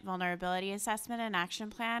climate vulnerability assessment and action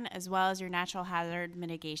plan, as well as your natural hazard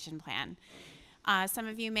mitigation plan. Some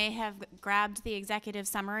of you may have grabbed the executive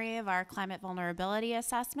summary of our climate vulnerability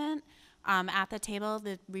assessment. At the table,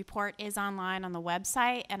 the report is online on the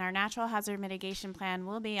website, and our natural hazard mitigation plan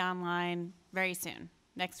will be online very soon.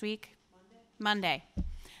 Next week? Monday.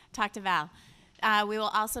 Talk to Val. We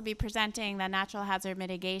will also be presenting the natural hazard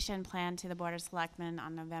mitigation plan to the Board of Selectmen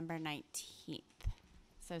on November 19th.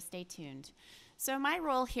 So stay tuned. So my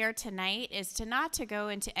role here tonight is not to go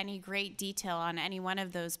into any great detail on any one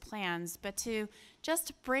of those plans, but to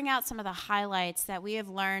just bring out some of the highlights that we have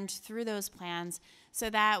learned through those plans, so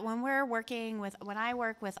that when I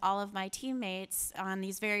work with all of my teammates on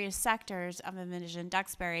these various sectors of Envision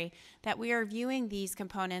Duxbury, that we are viewing these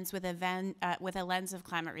components with a lens of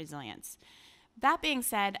climate resilience. That being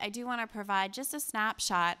said, I do want to provide just a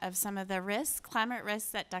snapshot of some of the risks, climate risks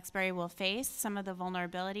that Duxbury will face, some of the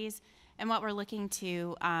vulnerabilities, and what we're looking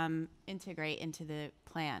to integrate into the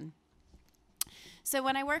plan. So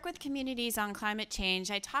when I work with communities on climate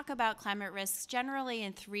change, I talk about climate risks generally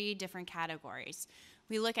in 3 different categories.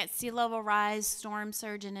 We look at sea level rise, storm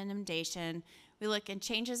surge, and inundation. We look at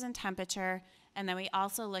changes in temperature, and then we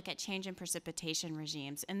also look at change in precipitation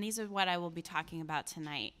regimes. And these are what I will be talking about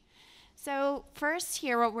tonight. So first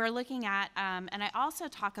here, what we're looking at, and I also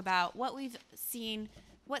talk about what we've seen,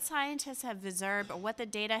 what scientists have observed, or what the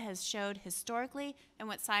data has showed historically, and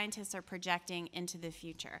what scientists are projecting into the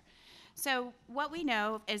future. So what we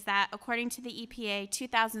know is that according to the EPA,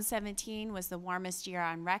 2017 was the warmest year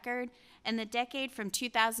on record, and the decade from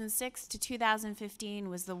 2006 to 2015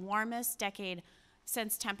 was the warmest decade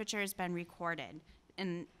since temperature has been recorded.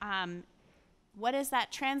 And what does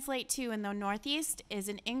that translate to in the Northeast is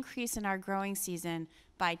an increase in our growing season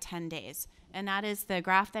by 10 days. And that is the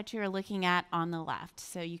graph that you're looking at on the left.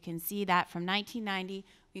 So you can see that from 1990,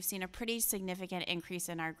 we've seen a pretty significant increase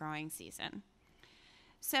in our growing season.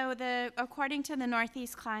 So according to the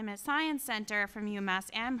Northeast Climate Science Center from UMass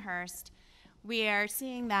Amherst, we are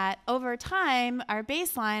seeing that over time, our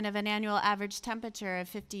baseline of an annual average temperature of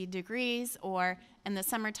 50 degrees, or in the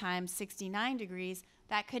summertime, 69 degrees,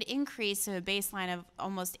 that could increase to a baseline of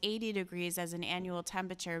almost 80 degrees as an annual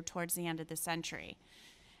temperature towards the end of the century.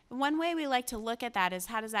 One way we like to look at that is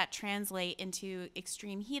how does that translate into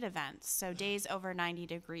extreme heat events, so days over 90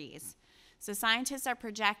 degrees. So scientists are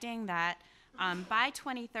projecting that by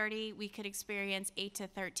 2030, we could experience 8 to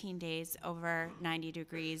 13 days over 90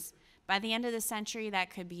 degrees. By the end of the century,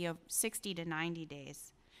 that could be 60 to 90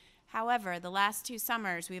 days. However, the last 2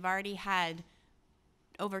 summers, we've already had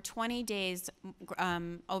over 20 days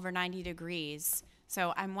over 90 degrees.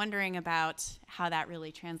 So I'm wondering about how that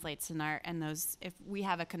really translates in those, if we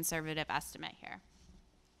have a conservative estimate here.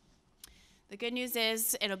 The good news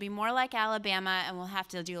is it'll be more like Alabama, and we'll have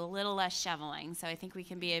to do a little less shoveling. So I think we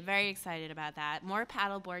can be very excited about that. More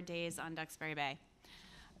paddleboard days on Duxbury Bay.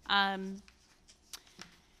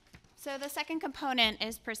 So the second component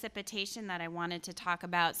is precipitation that I wanted to talk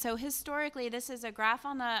about. So historically, this is a graph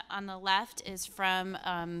on the left is from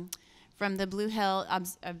the Blue Hill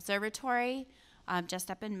Observatory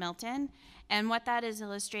just up in Milton. And what that is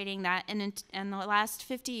illustrating that in the last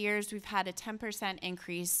 50 years, we've had a 10%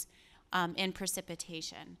 increase in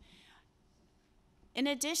precipitation. In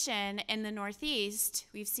addition, in the Northeast,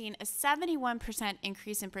 we've seen a 71%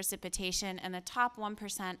 increase in precipitation in the top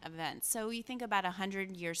 1% events. So you think about a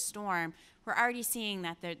 100-year storm, we're already seeing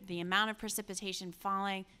that the amount of precipitation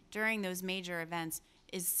falling during those major events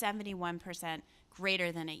is 71%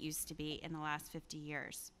 greater than it used to be in the last 50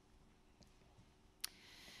 years.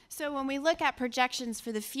 So when we look at projections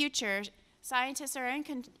for the future, scientists are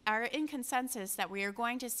in consensus that we are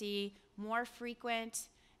going to see more frequent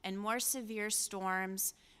and more severe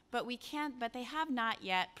storms, but they have not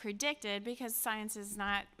yet predicted, because science is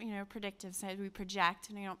not, predictive, so we project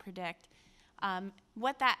and we don't predict,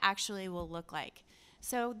 what that actually will look like.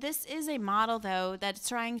 So this is a model, though, that's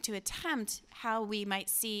trying to attempt how we might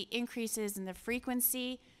see increases in the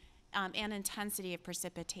frequency and intensity of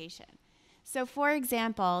precipitation. So for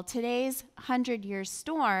example, today's 100-year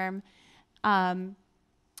storm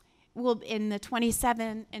will in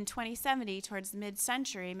 2070 towards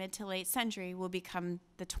mid-century, mid to late century, will become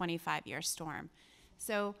the 25-year storm.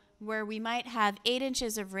 So where we might have 8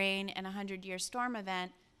 inches of rain in a 100-year storm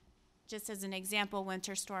event, just as an example,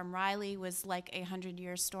 Winter Storm Riley was like a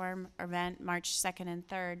 100-year storm event, March 2nd and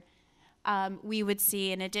 3rd. We would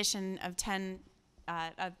see an addition of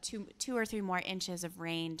 2 or 3 more inches of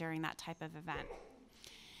rain during that type of event.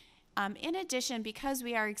 In addition, because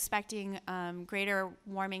we are expecting greater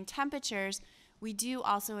warming temperatures, we do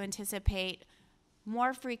also anticipate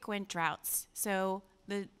more frequent droughts. So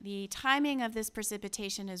the timing of this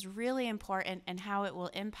precipitation is really important in how it will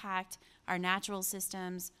impact our natural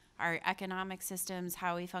systems, our economic systems,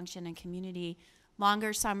 how we function in community.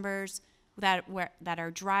 Longer summers that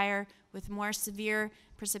are drier with more severe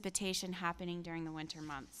precipitation happening during the winter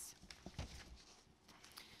months.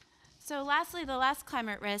 So lastly, the last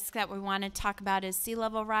climate risk that we want to talk about is sea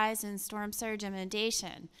level rise and storm surge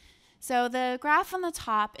inundation. So the graph on the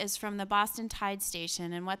top is from the Boston Tide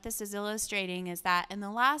Station, and what this is illustrating is that in the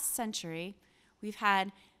last century, we've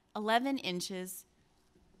had 11 inches,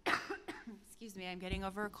 excuse me, I'm getting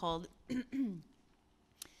over a cold. In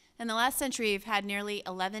the last century, we've had nearly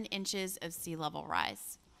 11 inches of sea level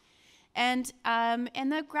rise. And in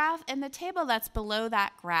the graph, in the table that's below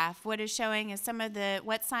that graph, what is showing is some of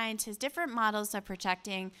what scientists, different models are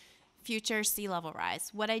projecting future sea level rise.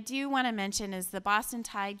 What I do want to mention is the Boston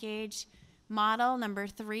Tide Gauge model, number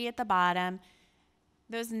 3 at the bottom.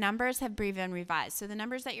 Those numbers have been revised. So the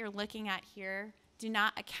numbers that you're looking at here do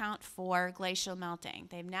not account for glacial melting.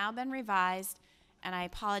 They've now been revised, and I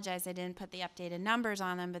apologize I didn't put the updated numbers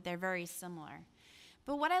on them, but they're very similar.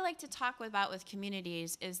 But what I like to talk about with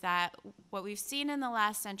communities is that what we've seen in the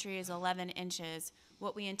last century is 11 inches.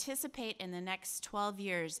 What we anticipate in the next 12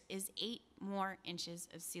 years is 8 more inches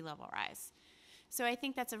of sea level rise. So I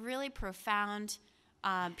think that's a really profound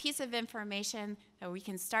piece of information that we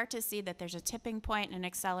can start to see that there's a tipping point and an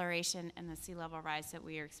acceleration in the sea level rise that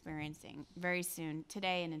we are experiencing very soon,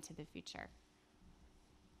 today and into the future.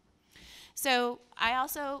 So I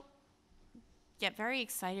also get very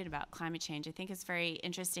excited about climate change. I think it's very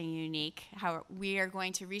interesting and unique how we are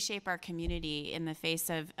going to reshape our community in the face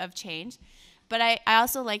of change. But I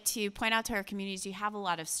also like to point out to our communities you have a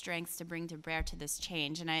lot of strengths to bring to bear to this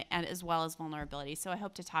change, and as well as vulnerability. So I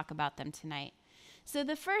hope to talk about them tonight. So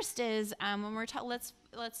the first is when we're let's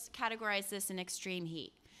categorize this in extreme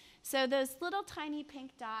heat. So those little tiny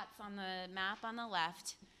pink dots on the map on the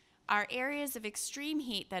left are areas of extreme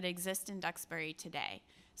heat that exist in Duxbury today.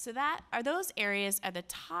 So those areas are the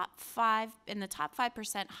top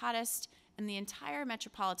 5% hottest in the entire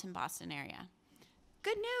metropolitan Boston area.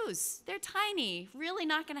 Good news, they're tiny, really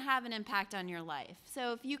not going to have an impact on your life.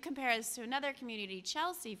 So if you compare this to another community,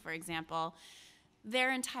 Chelsea, for example,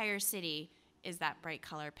 their entire city is that bright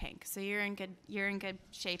color pink. So you're in good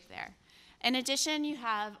shape there. In addition, you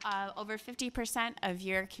have over 50% of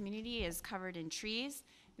your community is covered in trees.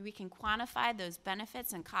 We can quantify those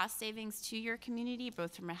benefits and cost savings to your community,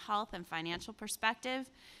 both from a health and financial perspective.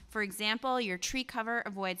 For example, your tree cover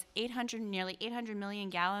avoids nearly 800 million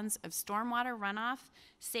gallons of stormwater runoff,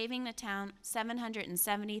 saving the town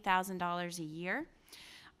 $770,000 a year.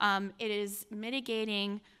 It is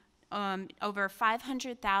mitigating over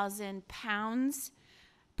 500,000 pounds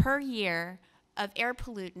per year of air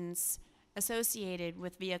pollutants associated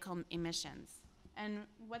with vehicle emissions. And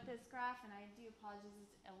what this graph, and I do apologize,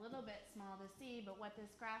 it's a little bit small to see, but what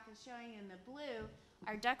this graph is showing in the blue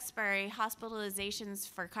are Duxbury hospitalizations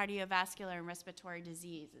for cardiovascular and respiratory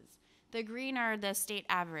diseases. The green are the state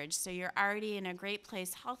average, so you're already in a great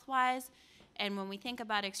place health-wise, and when we think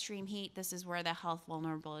about extreme heat, this is where the health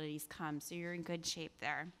vulnerabilities come, so you're in good shape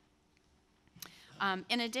there.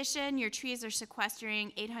 In addition, your trees are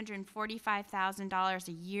sequestering $845,000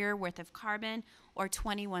 a year worth of carbon, or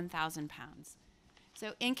 21,000 pounds.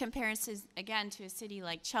 So in comparison, again, to a city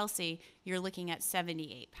like Chelsea, you're looking at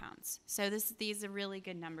 78 pounds. So these are really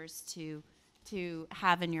good numbers to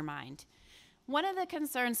have in your mind. One of the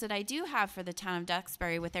concerns that I do have for the town of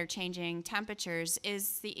Duxbury with their changing temperatures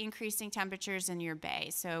is the increasing temperatures in your bay.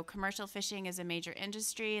 So commercial fishing is a major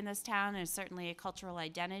industry in this town and is certainly a cultural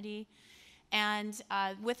identity. And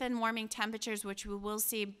within warming temperatures, which we will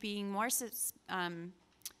see being more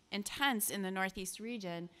intense in the northeast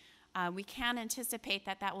region, we can anticipate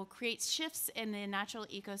that will create shifts in the natural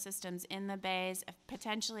ecosystems in the bays,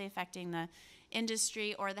 potentially affecting the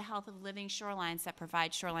industry or the health of living shorelines that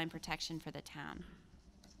provide shoreline protection for the town.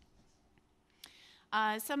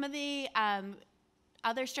 Some of the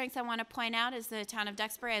other strengths I want to point out is the town of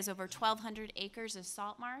Duxbury has over 1,200 acres of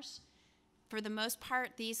salt marsh. For the most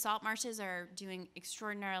part, these salt marshes are doing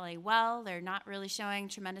extraordinarily well. They're not really showing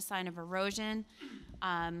tremendous sign of erosion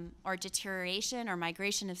or deterioration or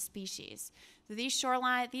migration of species. So these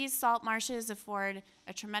salt marshes afford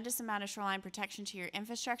a tremendous amount of shoreline protection to your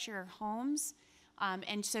infrastructure or homes,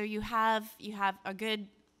 and so you have a good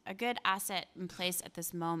asset in place at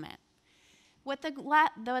this moment. What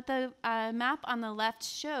the map on the left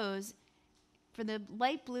shows, for the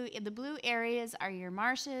light blue, the blue areas are your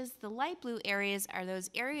marshes. The light blue areas are those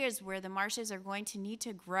areas where the marshes are going to need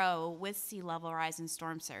to grow with sea level rise and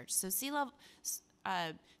storm surge. So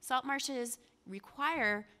salt marshes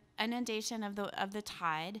require inundation of the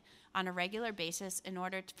tide on a regular basis in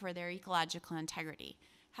order for their ecological integrity.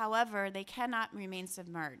 However, they cannot remain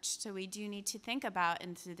submerged. So we do need to think about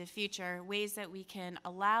into the future ways that we can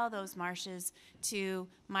allow those marshes to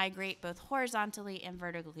migrate both horizontally and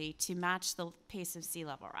vertically to match the pace of sea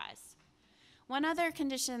level rise. One other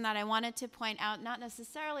condition that I wanted to point out, not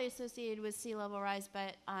necessarily associated with sea level rise,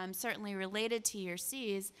 but certainly related to your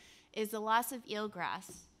seas, is the loss of eelgrass.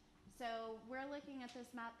 So we're looking at this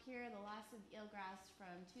map here, the loss of eelgrass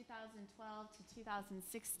from 2012 to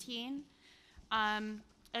 2016.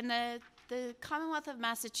 And the Commonwealth of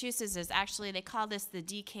Massachusetts is actually, they call this the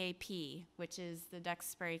DKP, which is the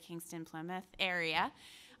Duxbury, Kingston, Plymouth area.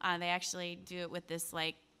 They actually do it with this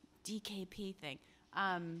like DKP thing.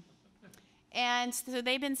 And so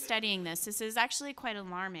they've been studying this. This is actually quite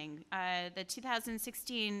alarming. The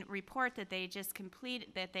 2016 report that they just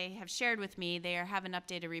completed, that they have shared with me, they have an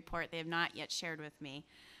updated report they have not yet shared with me,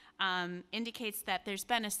 indicates that there's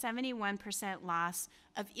been a 71% loss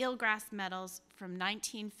of eelgrass meadows from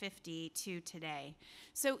 1950 to today.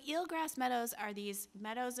 So eelgrass meadows are these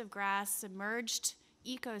meadows of grass, submerged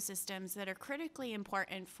ecosystems that are critically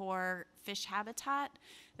important for fish habitat.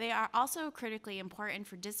 They are also critically important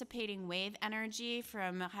for dissipating wave energy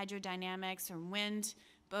from hydrodynamics, from wind,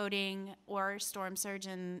 boating, or storm surge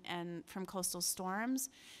and from coastal storms.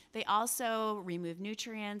 They also remove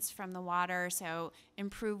nutrients from the water, so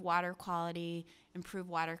improve water quality, improve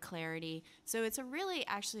water clarity. So it's a really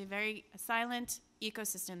actually very silent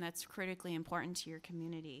ecosystem that's critically important to your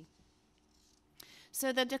community.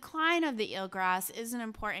 So the decline of the eelgrass is an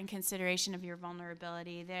important consideration of your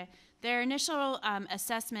vulnerability. Their initial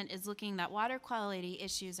assessment is looking that water quality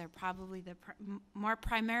issues are probably the more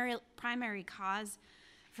primary cause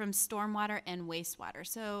from stormwater and wastewater.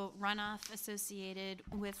 So runoff associated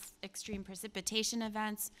with extreme precipitation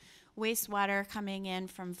events, wastewater coming in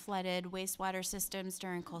from flooded wastewater systems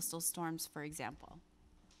during coastal storms, for example.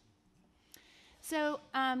 So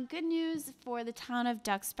good news for the town of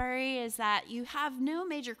Duxbury is that you have no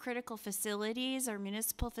major critical facilities or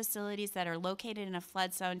municipal facilities that are located in a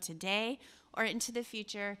flood zone today or into the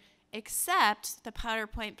future, except the Powder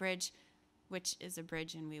Point Bridge, which is a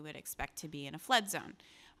bridge and we would expect to be in a flood zone.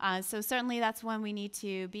 So certainly that's one we need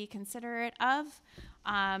to be considerate of.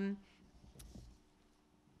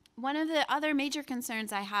 One of the other major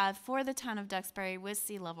concerns I have for the town of Duxbury with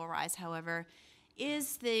sea level rise, however,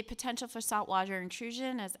 is the potential for saltwater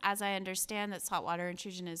intrusion. As I understand that saltwater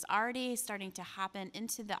intrusion is already starting to happen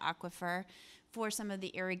into the aquifer for some of the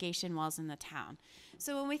irrigation wells in the town.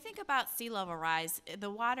 So when we think about sea level rise,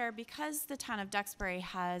 the water, because the town of Duxbury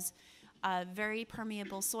has very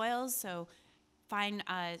permeable soils, so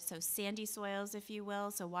sandy soils, if you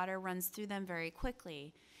will, so water runs through them very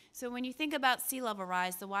quickly. So when you think about sea level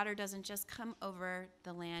rise, the water doesn't just come over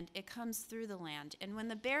the land, it comes through the land. And when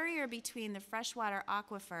the barrier between the freshwater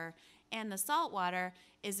aquifer and the saltwater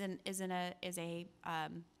is a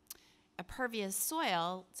pervious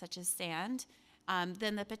soil, such as sand,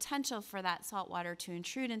 then the potential for that saltwater to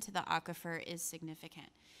intrude into the aquifer is significant.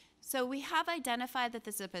 So we have identified that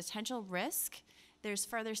this is a potential risk. There's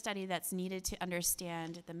further study that's needed to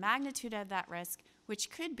understand the magnitude of that risk,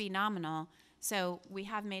 which could be nominal. So we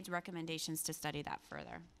have made recommendations to study that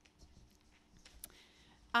further.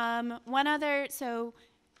 So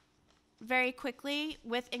very quickly,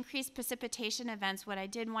 with increased precipitation events, what I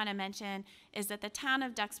did want to mention is that the town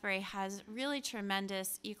of Duxbury has really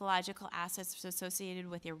tremendous ecological assets associated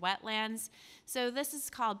with your wetlands. So this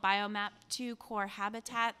is called Biomap 2 core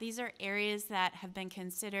habitat. These are areas that have been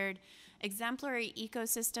considered exemplary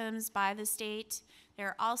ecosystems by the state. There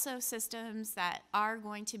are also systems that are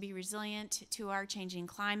going to be resilient to our changing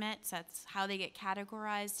climates. That's how they get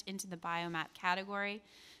categorized into the biomap category.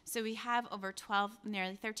 So we have over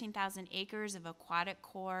nearly 13,000 acres of aquatic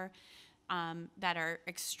core that are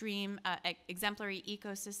extreme, exemplary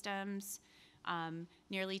ecosystems,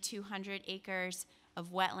 nearly 200 acres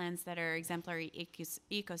of wetlands that are exemplary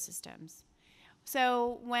ecosystems.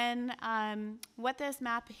 So what this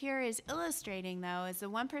map here is illustrating, though, is the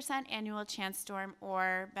 1% annual chance storm,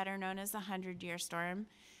 or better known as the 100-year storm.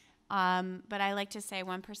 But I like to say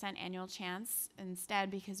 1% annual chance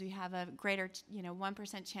instead, because we have a greater,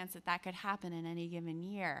 1% chance that could happen in any given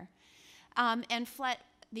year. And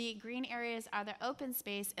the green areas are the open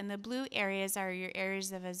space, and the blue areas are your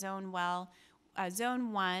areas of a zone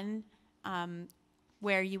 1,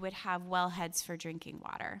 where you would have wellheads for drinking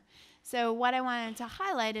water. So what I wanted to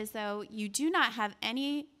highlight is, though, you do not have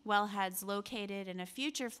any wellheads located in a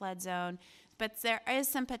future flood zone, but there is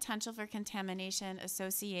some potential for contamination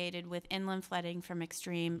associated with inland flooding from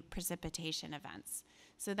extreme precipitation events.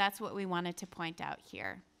 So that's what we wanted to point out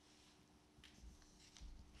here.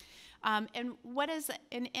 And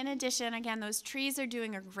in addition, again, those trees are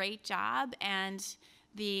doing a great job, and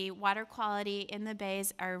the water quality in the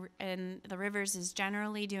bays and the rivers is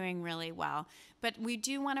generally doing really well. But we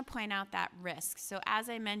do want to point out that risk. So as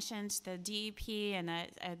I mentioned, the DEP and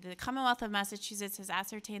the Commonwealth of Massachusetts has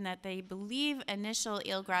ascertained that they believe initial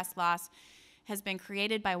eelgrass loss has been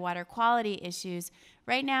created by water quality issues.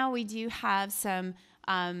 Right now, we do have some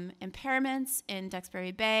impairments in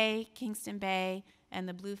Duxbury Bay, Kingston Bay, and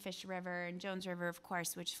the Bluefish River, and Jones River, of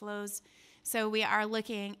course, which flows. So we are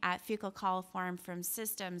looking at fecal coliform from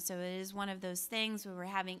systems. So it is one of those things where we're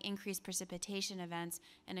having increased precipitation events,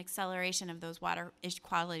 and acceleration of those water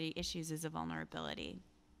quality issues is a vulnerability.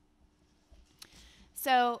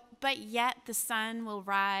 So, but yet the sun will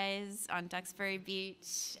rise on Duxbury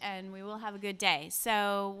Beach, and we will have a good day.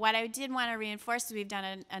 So what I did want to reinforce is we've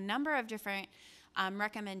done a number of different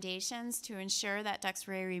recommendations to ensure that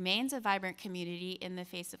Duxbury remains a vibrant community in the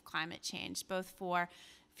face of climate change, both for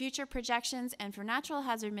future projections and for natural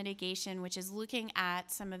hazard mitigation, which is looking at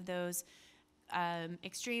some of those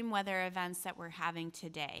extreme weather events that we're having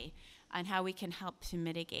today and how we can help to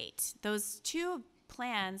mitigate. Those two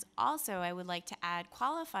plans also, I would like to add,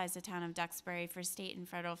 qualifies the town of Duxbury for state and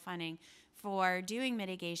federal funding for doing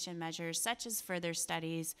mitigation measures, such as further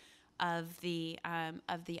studies of the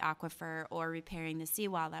aquifer or repairing the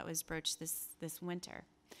seawall that was broached this winter.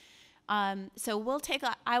 So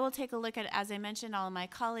I will take a look at, as I mentioned, all of my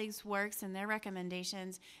colleagues' works and their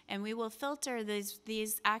recommendations, and we will filter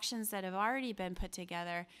these actions that have already been put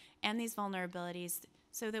together and these vulnerabilities,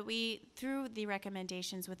 so that we, through the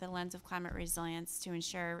recommendations with the lens of climate resilience, to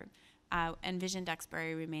ensure Envision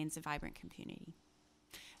Duxbury remains a vibrant community.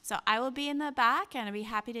 So I will be in the back, and I'll be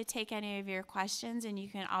happy to take any of your questions, and you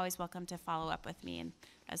can always welcome to follow up with me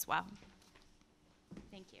as well.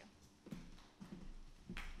 Thank you.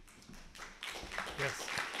 Yes.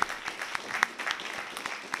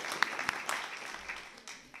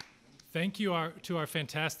 Thank you to our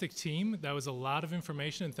fantastic team. That was a lot of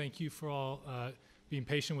information, and thank you for all being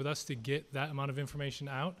patient with us to get that amount of information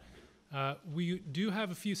out. We do have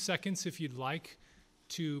a few seconds if you'd like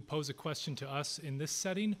to pose a question to us in this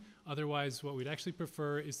setting. Otherwise, what we'd actually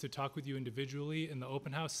prefer is to talk with you individually in the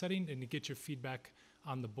open house setting and to get your feedback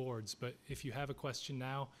on the boards. But if you have a question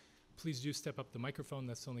now, please do step up the microphone.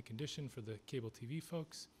 That's the only condition for the cable TV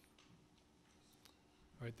folks.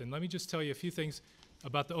 All right, then let me just tell you a few things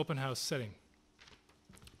about the open house setting.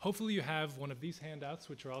 Hopefully you have one of these handouts,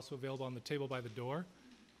 which are also available on the table by the door.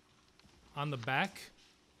 On the back,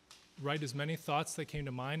 write as many thoughts that came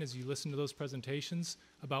to mind as you listen to those presentations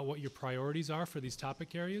about what your priorities are for these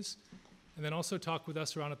topic areas. And then also talk with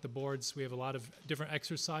us around at the boards. We have a lot of different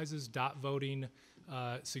exercises, dot voting,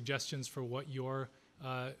 suggestions for what your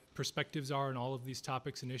perspectives are on all of these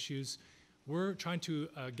topics and issues. We're trying to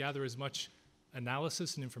gather as much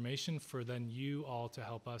analysis and information for then you all to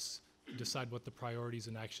help us decide what the priorities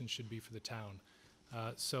and actions should be for the town.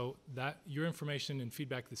 So that your information and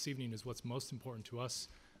feedback this evening is what's most important to us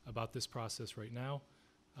about this process right now.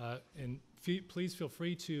 And please feel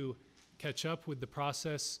free to catch up with the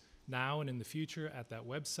process now and in the future at that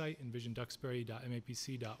website,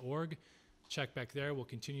 envisionduxbury.mapc.org. Check back there. We'll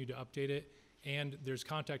continue to update it. And there's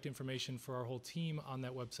contact information for our whole team on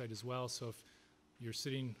that website as well. So if you're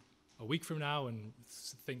sitting a week from now and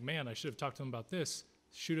think, man, I should have talked to them about this,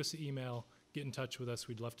 shoot us an email, get in touch with us.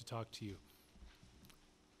 We'd love to talk to you.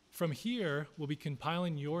 From here, we'll be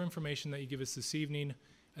compiling your information that you give us this evening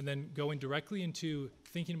and then going directly into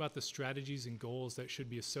thinking about the strategies and goals that should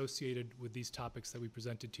be associated with these topics that we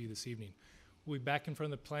presented to you this evening. We'll be back in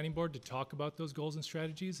front of the planning board to talk about those goals and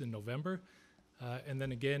strategies in November, and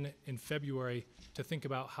then again in February to think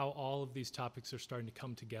about how all of these topics are starting to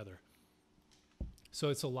come together. So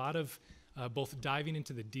it's a lot of both diving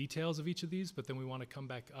into the details of each of these, but then we want to come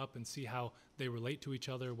back up and see how they relate to each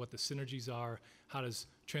other, what the synergies are, how does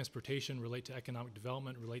transportation relate to economic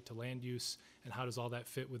development, relate to land use, and how does all that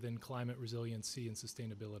fit within climate resiliency and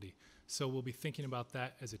sustainability. So we'll be thinking about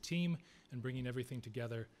that as a team and bringing everything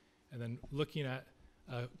together, and then looking at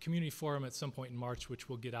a community forum at some point in March, which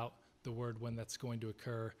will get out the word when that's going to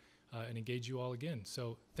occur and engage you all again.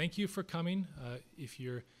 So thank you for coming. If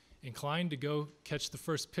you're inclined to go catch the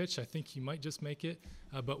first pitch, I think you might just make it,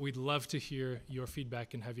 but we'd love to hear your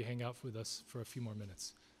feedback and have you hang out with us for a few more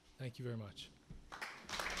minutes. Thank you very much.